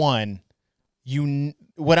each one,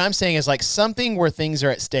 what I'm saying is like something where things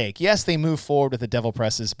are at stake. Yes, they move forward with the devil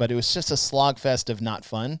presses, but it was just a slogfest of not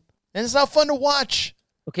fun. And it's not fun to watch.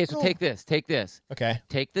 Okay, so take this. Okay.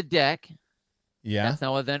 Take the deck. Yeah. That's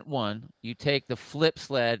now event 1. You take the flip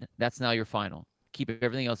sled. That's now your final. Keep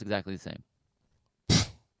everything else exactly the same.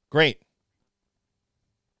 Great.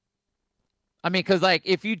 I mean, because like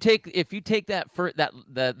if you take that for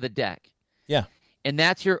the deck, yeah, and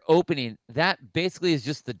that's your opening, that basically is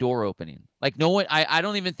just the door opening. Like no one, I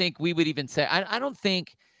don't even think we would even say. I don't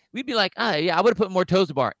think we'd be like, yeah, I would have put more toes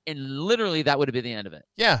to bar, and literally that would have been the end of it.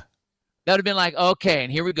 Yeah, that would have been like, okay,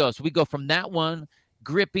 and here we go. So we go from that one.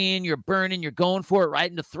 Gripping, you're burning, you're going for it right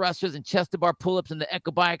into thrusters and chest to bar pull-ups and the Echo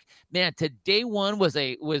Bike. Man, to day one was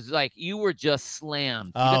like you were just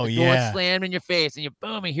slammed. You got the door slammed in your face, and you're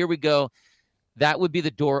boom, and here we go. That would be the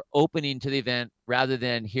door opening to the event rather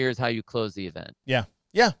than here's how you close the event. Yeah,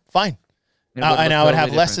 fine. And I would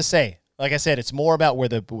have less to say. Like I said, it's more about where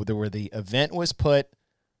the event was put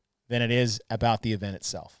than it is about the event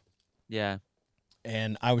itself. Yeah.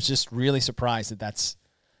 And I was just really surprised that that's,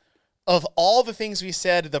 of all the things we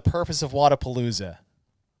said, the purpose of Wodapalooza.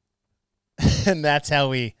 And that's how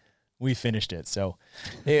we finished it. So,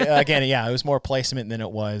 again, yeah, it was more placement than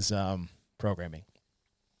it was programming.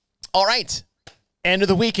 All right. End of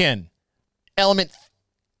the weekend. Element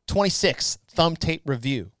 26, thumb tape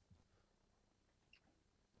review.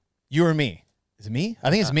 You or me? Is it me?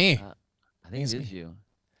 I think it's me. I think it is you.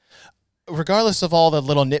 Regardless of all the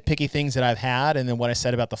little nitpicky things that I've had and then what I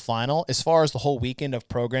said about the final, as far as the whole weekend of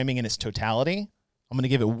programming in its totality, I'm going to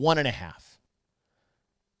give it 1.5.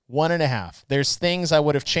 1.5. There's things I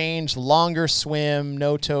would have changed: longer swim,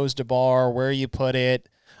 no toes to bar, where you put it.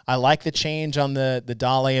 I like the change on the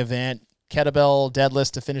Dale event, kettlebell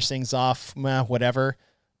deadlifts to finish things off, whatever.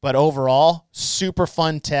 But overall, super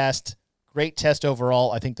fun test. Great test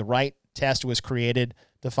overall. I think the right test was created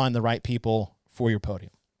to find the right people for your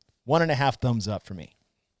podium. 1.5 thumbs up for me.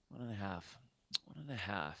 1.5.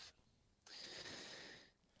 1.5.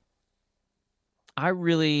 I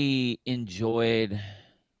really enjoyed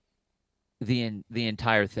the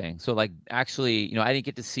entire thing. So like actually, I didn't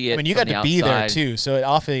get to see it. I mean, you got to be there too, so it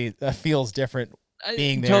often feels different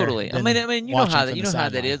being there. Totally. I mean, you know how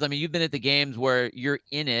that is. I mean, you've been at the games where you're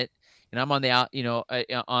in it, and I'm on the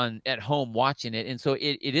at home watching it, and so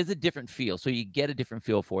it is a different feel. So you get a different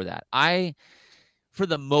feel for that. I, for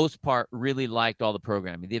the most part, really liked all the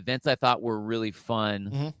programming. The events I thought were really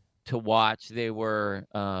fun to watch. They were,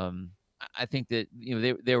 I think that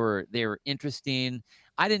they were interesting.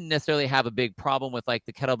 I didn't necessarily have a big problem with like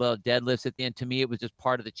the kettlebell deadlifts at the end. To me, it was just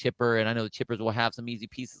part of the chipper, and I know the chippers will have some easy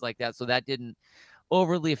pieces like that, so that didn't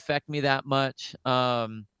overly affect me that much.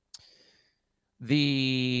 The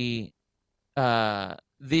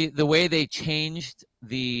way they changed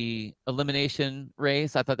the elimination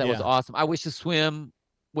race, I thought that was awesome. I wish the swim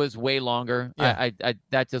was way longer. I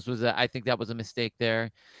that just was I think that was a mistake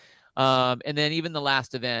there. And then even the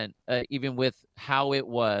last event, even with how it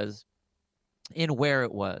was and where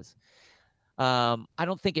it was, I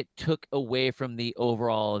don't think it took away from the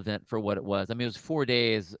overall event for what it was. I mean, it was 4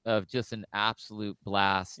 days of just an absolute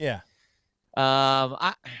blast. Yeah.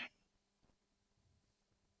 I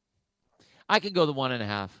could go the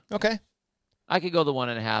 1.5. Okay. I could go the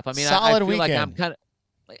 1.5. I mean, solid I feel weekend. like I'm kind of.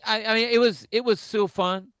 I mean, it was so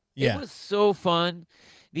fun. Yeah. It was so fun.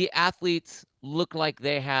 The athletes looked like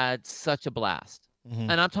they had such a blast,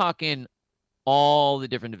 and I'm talking all the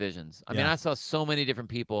different divisions. I mean, I saw so many different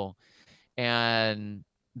people, and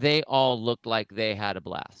they all looked like they had a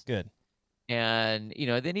blast. Good. And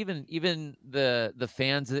then even the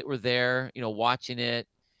fans that were there, watching it.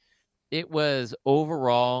 It was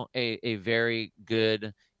overall a very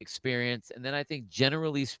good experience. And then I think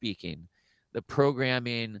generally speaking, the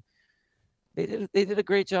programming, they did a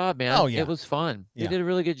great job, man. Oh, yeah. It was fun. Yeah. They did a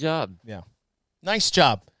really good job. Yeah. Nice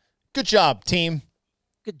job. Good job, team.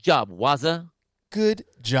 Good job, Waza. Good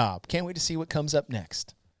job. Can't wait to see what comes up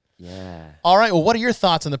next. Yeah. All right. Well, what are your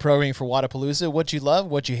thoughts on the programming for Wodapalooza? What'd you love?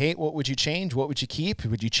 What'd you hate? What would you change? What would you keep?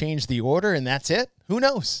 Would you change the order? And that's it? Who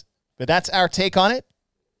knows? But that's our take on it.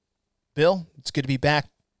 Bill, it's good to be back.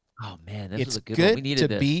 Oh, man, this was a good one. one. We needed to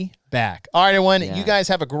this. be back. All right, everyone. You guys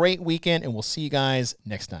have a great weekend, and we'll see you guys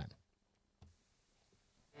next time.